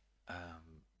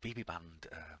BB band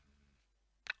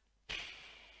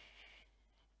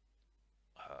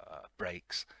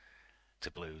breaks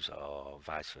to blues or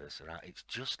vice versa. Right, it's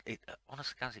just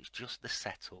honestly, guys, it's just the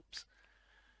setups.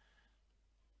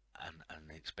 And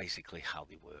it's basically how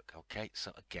they work. Okay,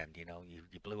 so again, you know,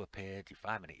 your blue appeared, your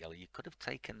 5-minute yellow, you could have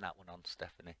taken that one on,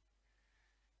 Stephanie.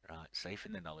 Right, safe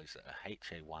in the knowledge that a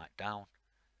HA white down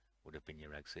would have been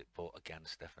your exit, but again,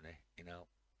 Stephanie, you know,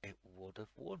 it would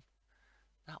have won.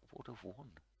 That would have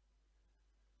won.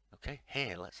 Okay,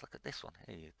 here, let's look at this one.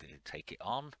 Here, you take it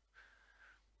on.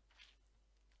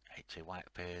 HA white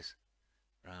appears.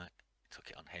 Right, took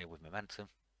it on here with momentum.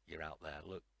 You're out there.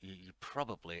 Look, you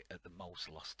probably at the most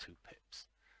lost 2 pips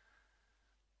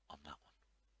on that one.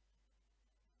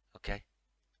 Okay.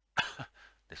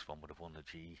 This one would have won, the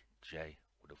GJ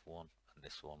would have won, and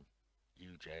this one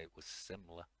UJ was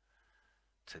similar.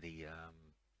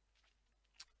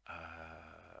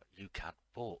 UCAD,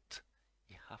 but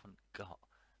you haven't got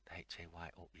the HAY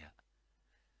up yet.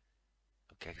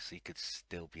 Okay, so you could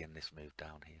still be in this move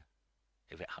down here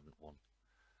if it hadn't won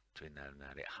between there and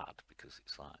there. It had, because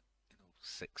it's like,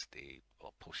 60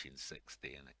 or pushing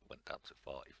 60, and it went down to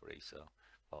 43, so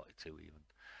 42 even.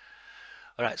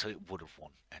 All right, so it would have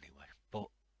won anyway, but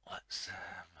let's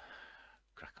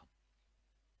crack on.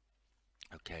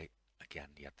 Okay, again,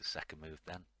 you had the second move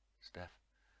then, Steph.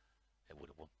 It would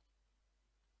have won.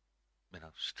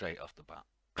 Straight off the bat.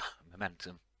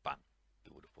 Momentum, bang,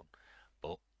 you would have won.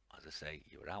 But, as I say,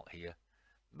 you were out here,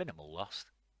 minimal loss,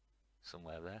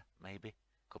 somewhere there, maybe.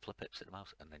 A couple of pips at the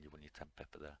mouse, and then you won your 10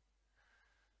 pipper there.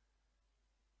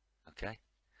 Okay?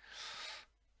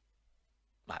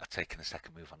 Might have taken a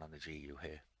second move on the GU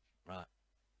here. Right.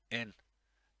 In,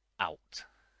 out.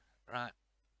 Right.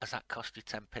 Has that cost you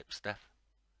 10 pips, Steph?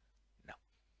 No.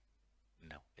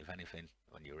 No. If anything,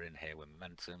 when you were in here with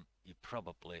momentum, you're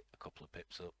probably a couple of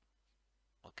pips up.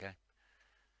 Okay?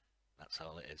 That's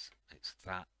all it is. It's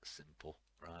that simple.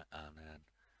 Right. And then,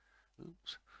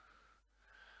 oops.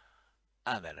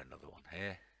 And then another one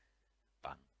here.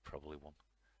 Bang. Probably one.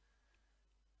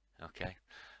 Okay.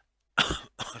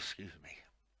 Excuse me.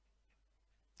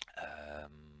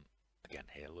 Again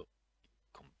here, look.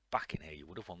 Come back in here. You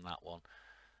would have won that one.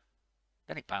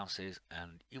 Then it bounces,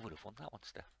 and you would have won that one,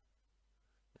 Steph.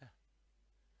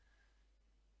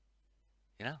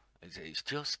 Yeah. It's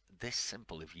just this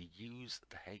simple. If you use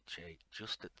the HA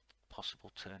just at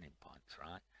possible turning points,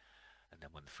 right? And then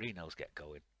when the 3-0s get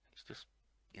going, it's just,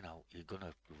 you're going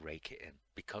to rake it in.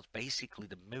 Because basically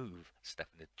the move,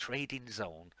 Steph, the trading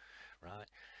zone, right,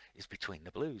 is between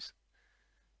the blues.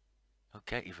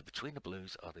 Okay, either between the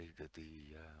blues or the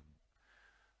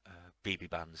BB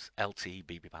bands, LT,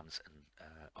 BB bands, and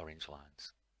orange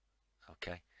lines.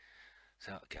 Okay,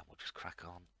 so again, we'll just crack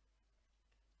on.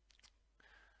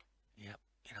 Yep,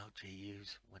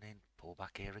 GU's winning. Pull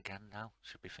back here again now.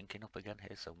 Should be thinking up again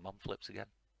here. So mom flips again.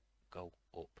 Go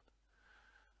up.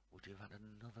 Would you have had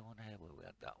another one here? Well, we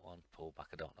had that one. Pull back.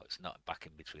 I don't know. It's not back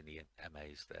in between the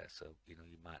MAs there. So, you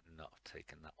might not have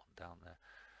taken that one down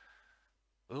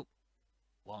there. Oop.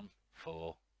 1,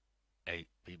 4, 8.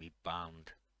 BB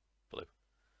bound. Blue.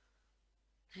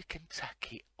 You can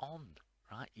tack it on,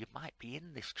 right? You might be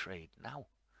in this trade now.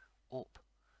 Up,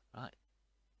 right?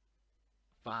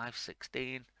 5,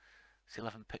 16. It's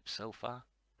 11 pips so far,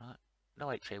 right?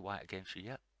 No HA white against you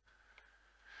yet.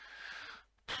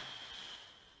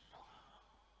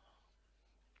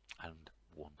 And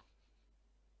 1.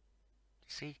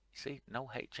 You see,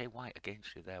 no HA white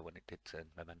against you there when it did turn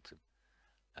momentum.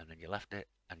 And then you left it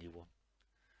and you won.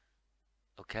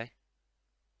 Okay?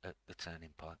 At the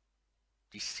turning point.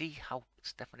 Do you see how,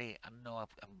 Stephanie, I know I'm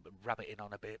rabbiting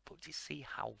on a bit, but do you see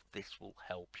how this will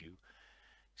help you?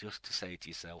 Just to say to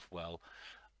yourself, well,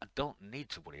 I don't need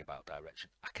to worry about direction.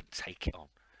 I can take it on.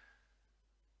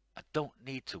 I don't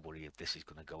need to worry if this is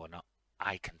going to go or not.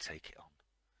 I can take it on.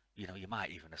 You might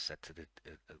even have said to the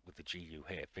with the GU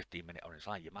here, 15-minute orange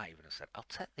line, you might even have said, I'll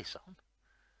take this on.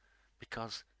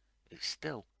 Because it's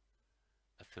still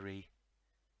a 3.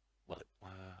 Well,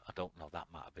 I don't know.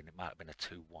 It might have been a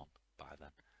 2-1 by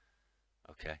then.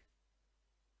 Okay.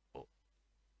 But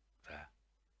there.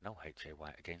 No HA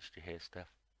white against you here,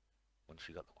 Steph. Once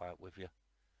you got the white with you,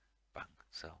 bang.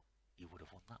 So you would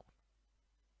have won that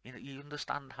one. You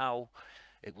understand how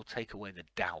it will take away the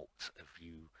doubt of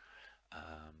you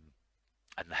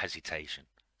and the hesitation,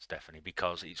 Stephanie,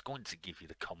 because it's going to give you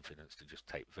the confidence to just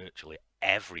take virtually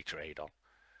every trade on.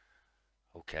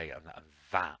 Okay, and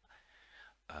that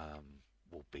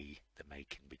will be the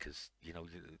making, because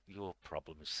your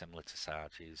problem is similar to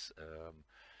Sarge's.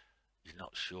 You're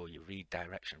not sure, you read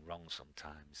direction wrong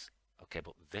sometimes. Okay,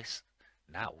 but this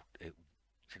now, it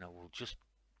will just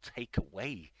take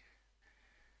away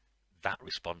that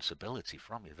responsibility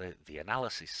from you, the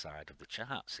analysis side of the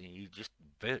charts, and you just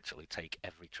virtually take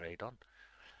every trade on.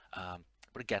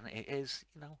 But again, it is,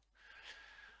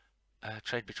 a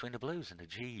trade between the blues, and the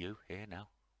GU here now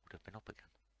would have been up again.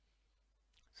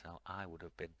 So I would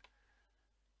have been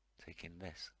taking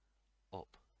this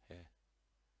up here.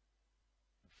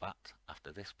 That,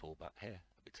 after this pullback here,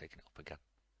 I'd be taking it up again.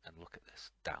 And look at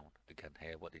this, down again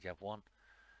here. What did you have? 1,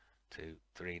 2,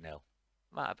 3-0.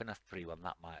 Might have been a 3-1.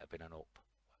 That might have been an up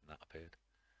when that appeared.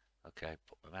 Okay,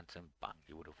 but momentum, bang,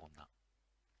 you would have won that.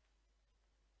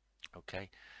 Okay.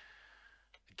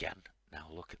 Again, now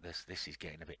look at this. This is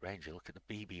getting a bit rangy. Look at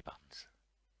the BB bands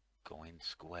going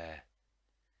square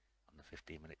on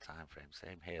the 15-minute time frame.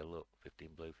 Same here, look, 15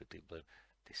 blue, 15 blue.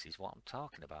 This is what I'm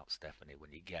talking about, Stephanie.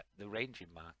 When you get the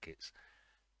ranging markets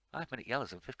 5-minute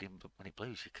yellows and 15-minute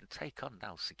blues, you can take on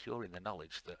now, securing the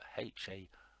knowledge that HA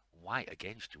white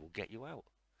against you will get you out.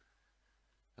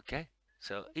 Okay,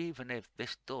 so even if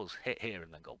this does hit here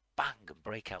and then go bang and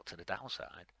break out to the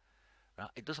downside, right,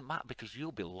 it doesn't matter because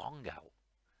you'll be long out.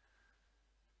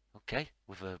 Okay,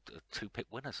 with a 2-pip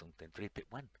win or something, 3-pip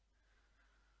win.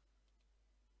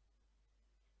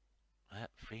 Yeah,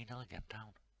 3-0 again down.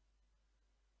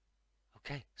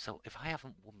 Okay, so if I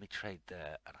haven't won my trade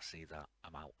there and I see that,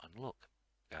 I'm out. And look,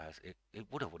 guys, it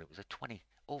would have won. It was a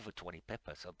over 20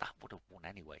 pipper, so that would have won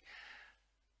anyway.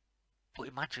 But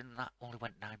imagine that only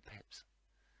went 9 pips.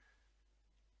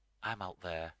 I'm out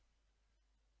there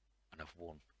and I've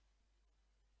won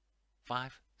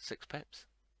 5, 6 pips.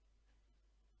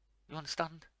 You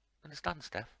understand? Understand,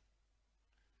 Steph?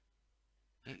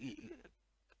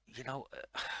 You know,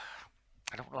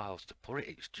 I don't know how else to put it.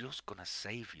 It's just going to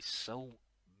save you so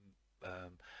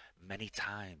many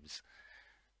times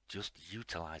just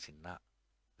utilizing that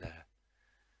there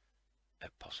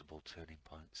at possible turning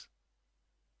points.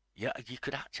 Yeah, you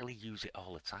could actually use it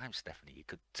all the time, Stephanie. You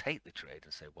could take the trade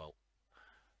and say, well,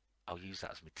 I'll use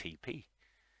that as my TP.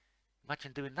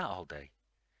 Imagine doing that all day.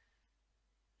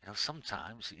 You know,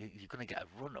 sometimes you're going to get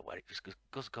a runner where it just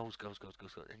goes,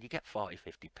 and you get 40,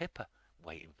 50 pipper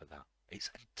waiting for that.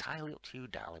 It's entirely up to you,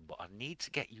 darling, but I need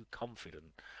to get you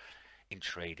confident in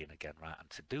trading again, right? And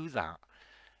to do that,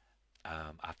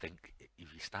 I think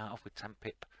if you start off with 10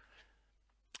 pip,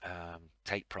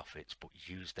 take profits, but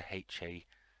use the HA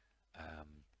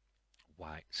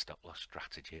white stop loss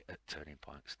strategy at turning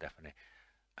points, Stephanie.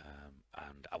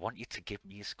 And I want you to give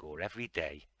me a score every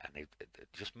day, and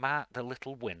just mark the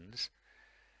little wins,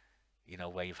 you know,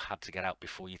 where you've had to get out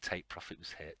before your take profit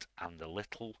was hit, and the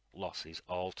little losses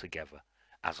all together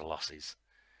as losses.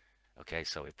 Okay,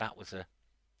 so if that was a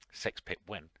 6-pip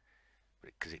win,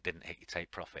 because it didn't hit your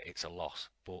take profit, it's a loss,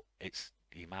 but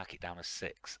you mark it down as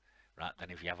 6, right? Then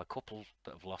if you have a couple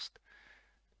that have lost,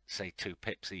 say 2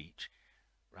 pips each,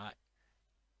 right,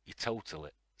 you total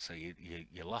it. So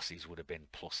your losses would have been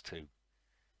 +2.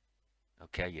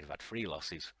 Okay, you'd have had 3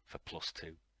 losses for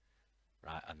 +2,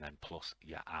 right? And then plus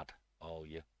you add all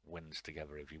your wins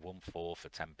together. If you won 4 for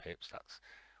 10 pips, that's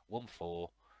 1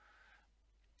 4.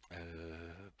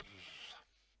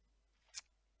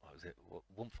 What was it?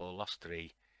 1 4, lost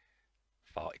 3,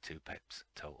 42 pips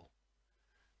total.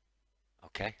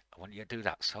 Okay, I want you to do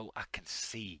that so I can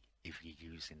see if you're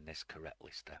using this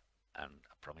correctly, Steph. And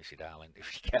I promise you, darling,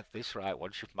 if you get this right,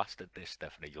 once you've mastered this,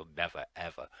 Stephanie, you'll never,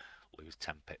 ever lose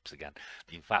 10 pips again.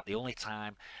 In fact, the only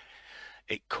time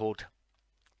it could,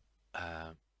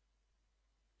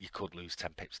 you could lose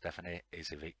 10 pips, Stephanie,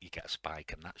 is if you get a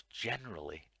spike, and that's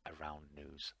generally around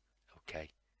news. Okay,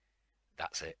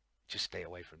 that's it. Just stay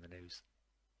away from the news.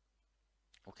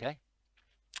 Okay?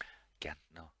 Again,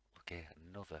 no, look here,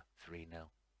 another 3-0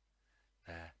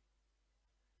 there.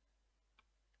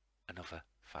 Another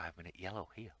 5-minute yellow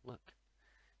here, look.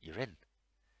 You're in.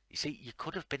 You see, you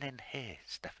could have been in here,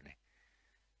 Stephanie,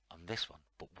 on this one,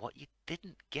 but what you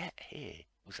didn't get here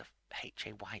was a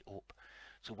HA white up.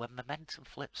 So when momentum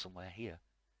flips somewhere here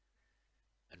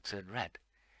and turn red,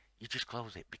 you just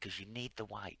close it because you need the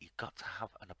white. You've got to have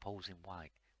an opposing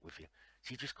white with you.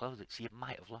 So you just close it. So you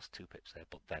might have lost 2 pips there,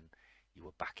 but then you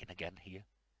were back in again here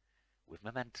with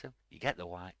momentum. You get the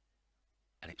white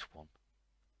and it's won.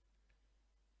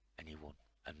 And you won.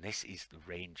 And this is the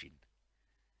ranging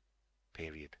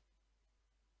period,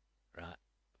 right?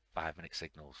 5-minute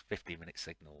signals, 15-minute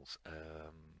signals,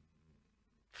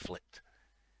 flipped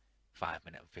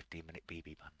 5-minute and 15-minute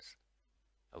BB bands.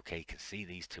 Okay, you can see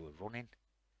these two are running.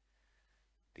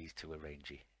 These two are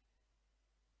rangy.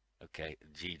 Okay,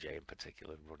 GJ in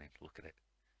particular running. Look at it.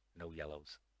 No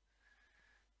yellows.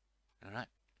 All right.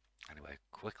 Anyway,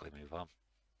 quickly move on.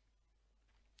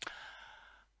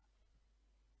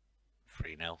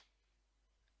 3-0. You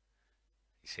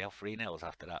see how 3-0's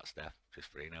after that, Steph?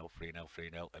 Just 3-0, 3-0,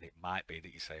 3-0. And it might be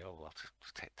that you say, oh, I'll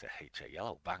just take the HA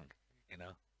yellow, bang, you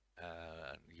know.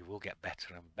 You will get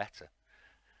better and better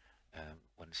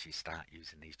once you start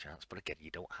using these charts. But again,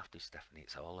 you don't have to, Stephanie.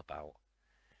 It's all about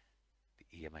the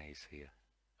EMAs here.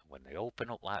 And when they open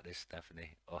up like this,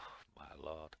 Stephanie, oh, my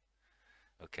Lord.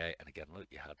 Okay, and again, look,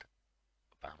 you had a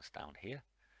bounce down here.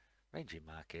 Ranging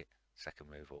market, second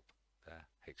move up there.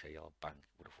 HA yellow, bang,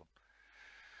 would have won.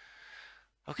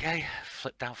 Okay,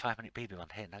 flip down 5-minute BB on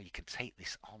here. Now you can take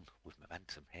this on with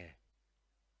momentum here,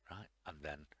 right? And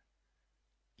then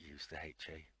use the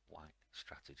HA white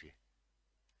strategy.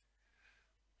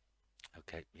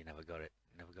 Okay, you never got it.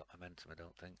 Never got momentum, I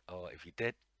don't think. Or if you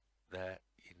did, there,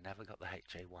 you never got the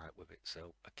HA white with it.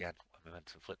 So again, when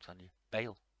momentum flips on you,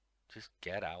 bail. Just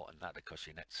get out, and that'll cost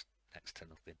you next to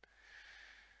nothing.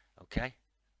 Okay,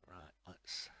 right,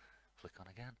 let's flick on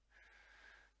again.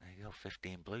 There you go,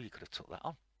 15 blue. You could have took that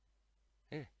on.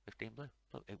 Here, 15 blue.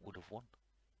 Look, it would have won.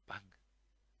 Bang.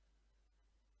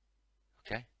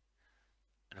 Okay,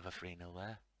 another 3-0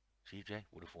 there. GJ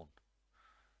would have won.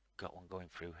 Got one going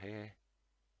through here.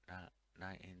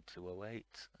 19208.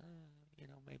 You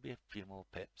know, maybe a few more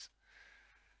pips.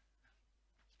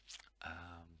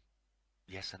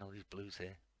 Yes, I know these blues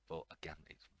here, but again,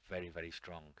 it's very, very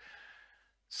strong.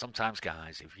 Sometimes,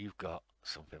 guys, if you've got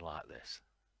something like this,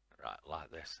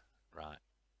 right,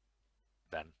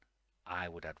 then I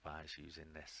would advise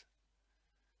using this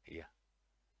here.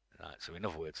 Right, so in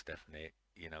other words, Stephanie,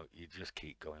 you know, you just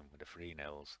keep going with the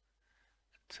 3-0s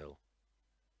until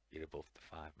you're above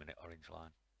the 5-minute orange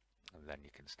line, and then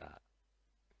you can start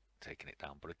taking it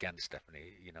down. But again,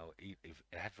 Stephanie, you know, if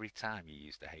every time you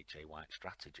use the HA white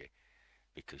strategy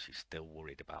because you're still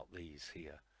worried about these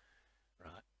here,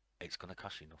 right, it's going to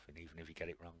cost you nothing, even if you get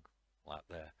it wrong. Like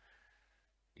there,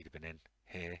 you'd have been in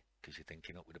here because you're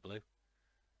thinking up with the blue,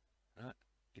 right?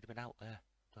 You'd have been out there.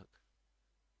 Look,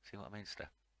 see what I mean,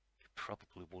 Steph? You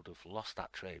probably would have lost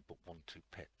that trade but won 2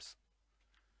 pips.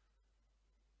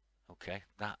 Okay,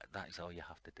 that is all you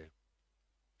have to do.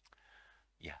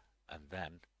 Yeah, and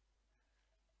then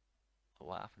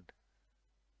what happened?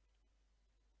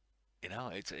 You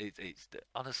know, it's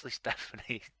honestly,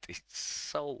 Stephanie, it's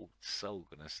so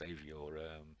gonna save your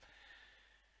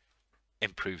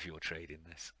improve your trade in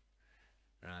this.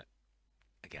 Right,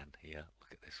 again here,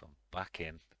 look at this one, back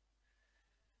in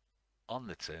on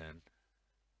the turn,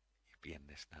 you'd be in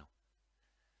this now.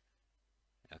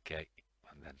 Okay,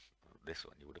 and then this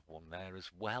one you would have won there as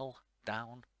well.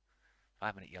 Down,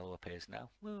 5-minute yellow appears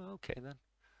now. Well, okay then,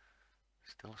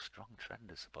 still a strong trend,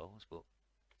 I suppose, but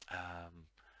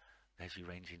there's your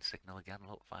ranging signal again.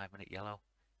 Look, 5-minute yellow.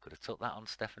 Could have took that on,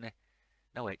 Stephanie.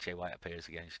 No HA white appears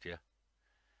against you.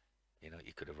 You know,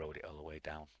 you could have rode it all the way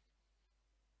down.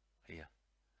 Here,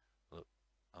 look,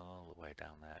 all the way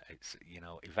down there. It's, you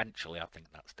know, eventually I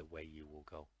think that's the way you will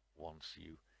go once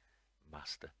you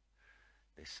master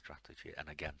this strategy. And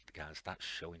again, guys, that's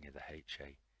showing you the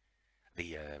HA,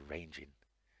 the ranging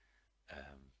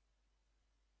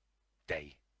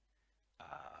day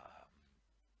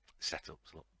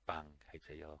setups. Look, bang,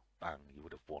 HA yellow, bang, you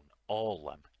would have won all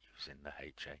them using the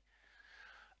HA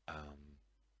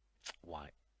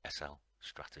white SL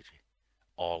strategy,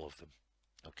 all of them.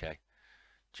 Okay,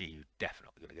 GU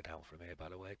definitely going to go down from here, by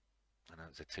the way. I know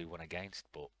it's a 2-1 against,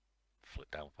 but flip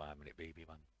down 5-minute BB,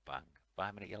 man, bang,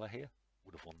 5-minute yellow here,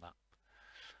 would have won that.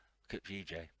 Look at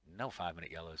GJ, no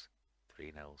 5-minute yellows,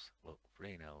 3-0s, look,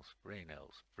 3-0s,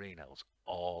 3-0s, 3-0s,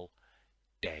 all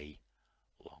day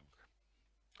long.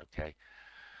 Okay.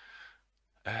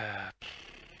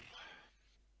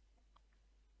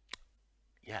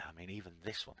 Yeah, I mean, even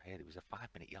this one here, there was a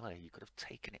 5-minute yellow, you could have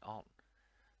taken it on,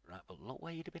 right? But look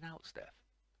where you'd have been out, Steph.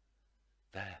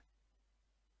 There.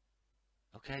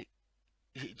 Okay.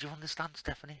 Do you understand,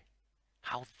 Stephanie?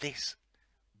 How this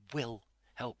will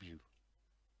help you.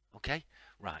 Okay?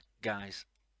 Right, guys,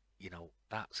 you know,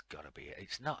 that's got to be it.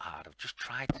 It's not hard. I've just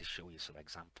tried to show you some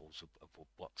examples of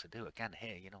what to do. Again,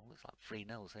 here, you know, looks like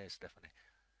 3-0s here, Stephanie.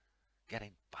 Get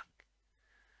in, bang.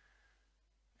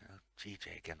 You know,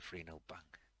 GJ again, 3-0, bang.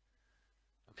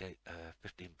 Okay,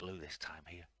 15 blue this time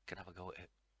here. Can have a go at it.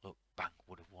 Look, bang,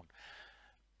 would have won.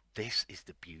 This is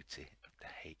the beauty of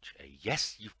the HA.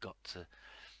 Yes, you've got to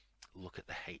look at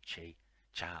the HA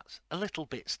charts a little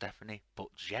bit, Stephanie,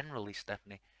 but generally,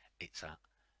 Stephanie, it's at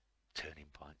turning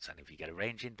points. And if you get a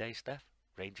ranging day, Steph,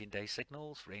 ranging day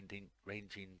signals,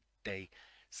 ranging day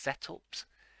setups,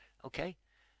 okay,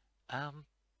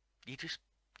 you just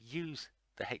use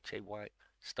the HA white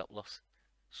stop loss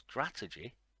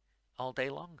strategy all day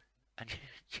long, and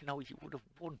you know, you would have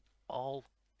won all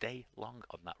day long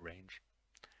on that range.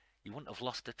 You wouldn't have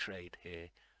lost a trade here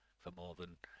for more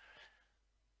than,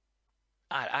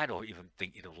 I don't even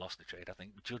think you'd have lost a trade. I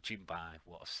think, judging by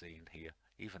what I've seen here,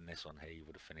 even this one here, you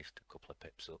would have finished a couple of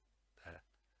pips up there.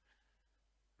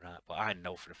 Right, but I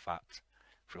know for a fact,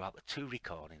 throughout the 2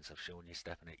 recordings I've shown you,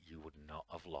 Stephanie, you would not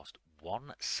have lost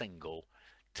one single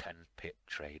 10-pip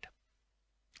trade.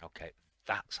 Okay,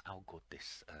 that's how good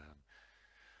this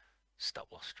stop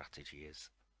loss strategy is.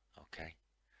 Okay,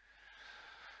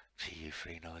 GU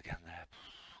 3-0 again there.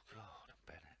 God, I'm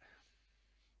betting it.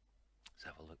 Let's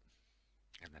have a look.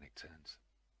 And then it turns.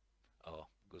 Oh,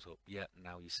 goes up. Yeah,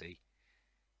 now you see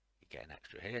you get an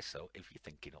extra here. So if you're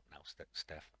thinking up now,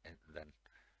 Steph, and then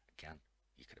again,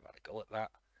 you could have had a go at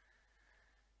that.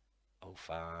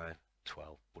 05,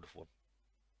 12 would have won.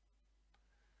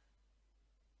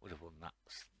 would have won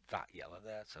that yellow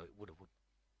there, so it would have won.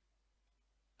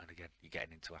 And again, you're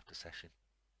getting into after session.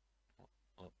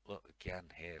 Look again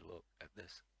here. Look at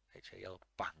this. HA yellow,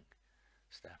 bang,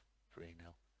 Steph,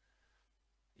 3-0.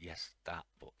 Yes, that,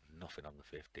 but nothing on the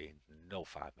 15. No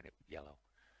 5-minute yellow.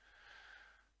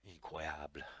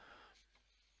 Incroyable.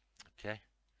 Okay.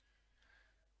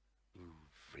 Ooh,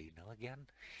 3-0 again.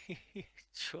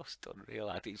 Just unreal.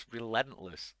 I think it's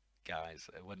relentless, guys,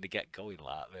 when they get going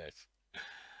like this.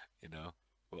 You know.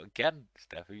 But again,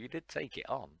 Steph, if you did take it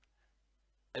on,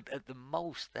 at the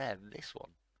most there, this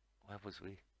one, where was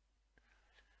we?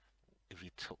 If you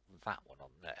took that one on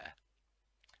there,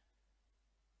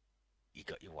 you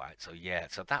got your white. So yeah,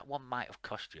 so that one might have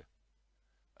cost you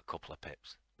a couple of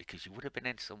pips because you would have been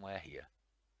in somewhere here,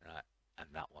 right?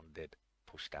 And that one did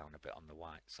push down a bit on the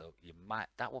white. So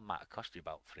that one might have cost you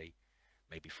about 3,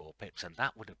 maybe 4 pips, and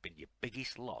that would have been your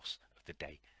biggest loss of the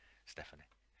day, Stephanie.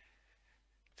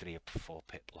 3 or 4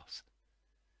 pip loss.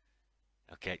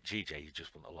 Okay, GJ, you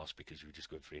just want a loss because you were just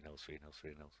going 3-0, 3-0,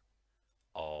 3-0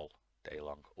 all day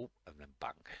long. Oh, and then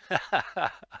bang.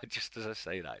 Just as I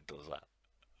say that, it does that.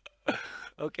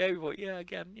 Okay, but yeah,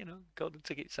 again, golden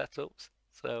ticket setups.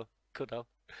 So could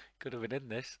have been in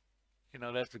this.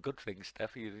 That's the good thing,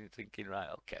 Steph. You're thinking, right,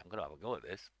 okay, I'm gonna have a go at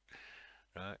this.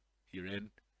 Right, you're in.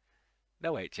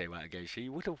 No HA might against you.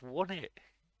 You would have won it.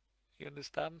 You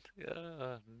understand?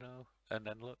 Yeah, no. And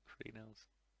then look, 3-0s.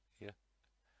 Yeah.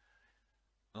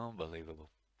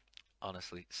 Unbelievable.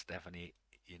 Honestly, Stephanie,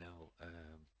 I'll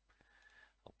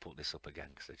put this up again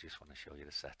because I just want to show you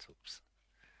the setups.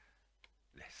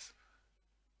 This.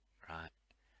 Right.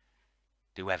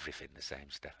 Do everything the same,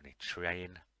 Stephanie.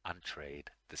 Train and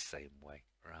trade the same way,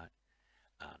 right?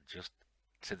 And just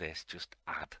to this, just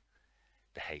add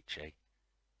the HA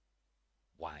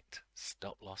white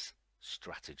stop loss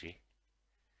strategy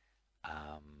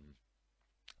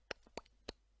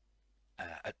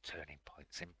at turning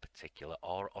points in particular,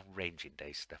 or on ranging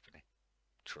days, Stephanie.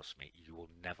 Trust me, you will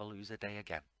never lose a day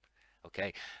again.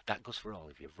 Okay, that goes for all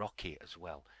of you. Rocky as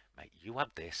well, mate. You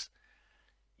add this,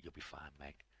 you'll be fine,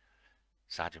 mate.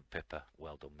 Sergeant Pippa,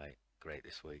 well done, mate. Great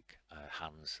this week.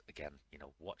 Hans, again,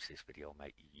 watch this video,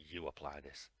 mate. You apply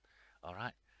this. All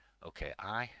right. Okay,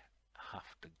 I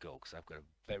have to go because I've got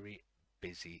a very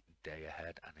busy day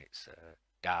ahead, and it's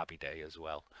Derby day as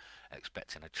well.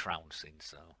 Expecting a trouncing,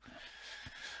 so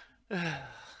and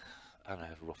I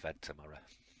have a rough head tomorrow.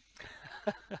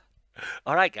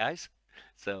 All right, guys.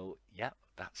 So yeah,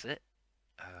 that's it.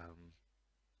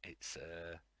 It's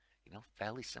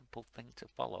fairly simple thing to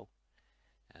follow,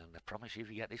 and I promise you, if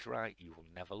you get this right, you will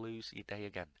never lose your day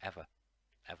again, ever.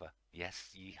 Yes,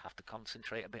 you have to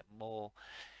concentrate a bit more.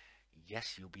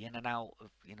 Yes, you'll be in and out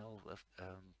of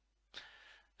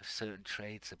of certain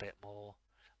trades a bit more,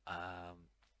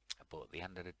 but at the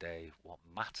end of the day, what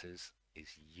matters is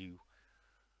you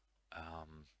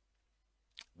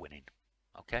winning.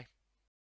 Okay.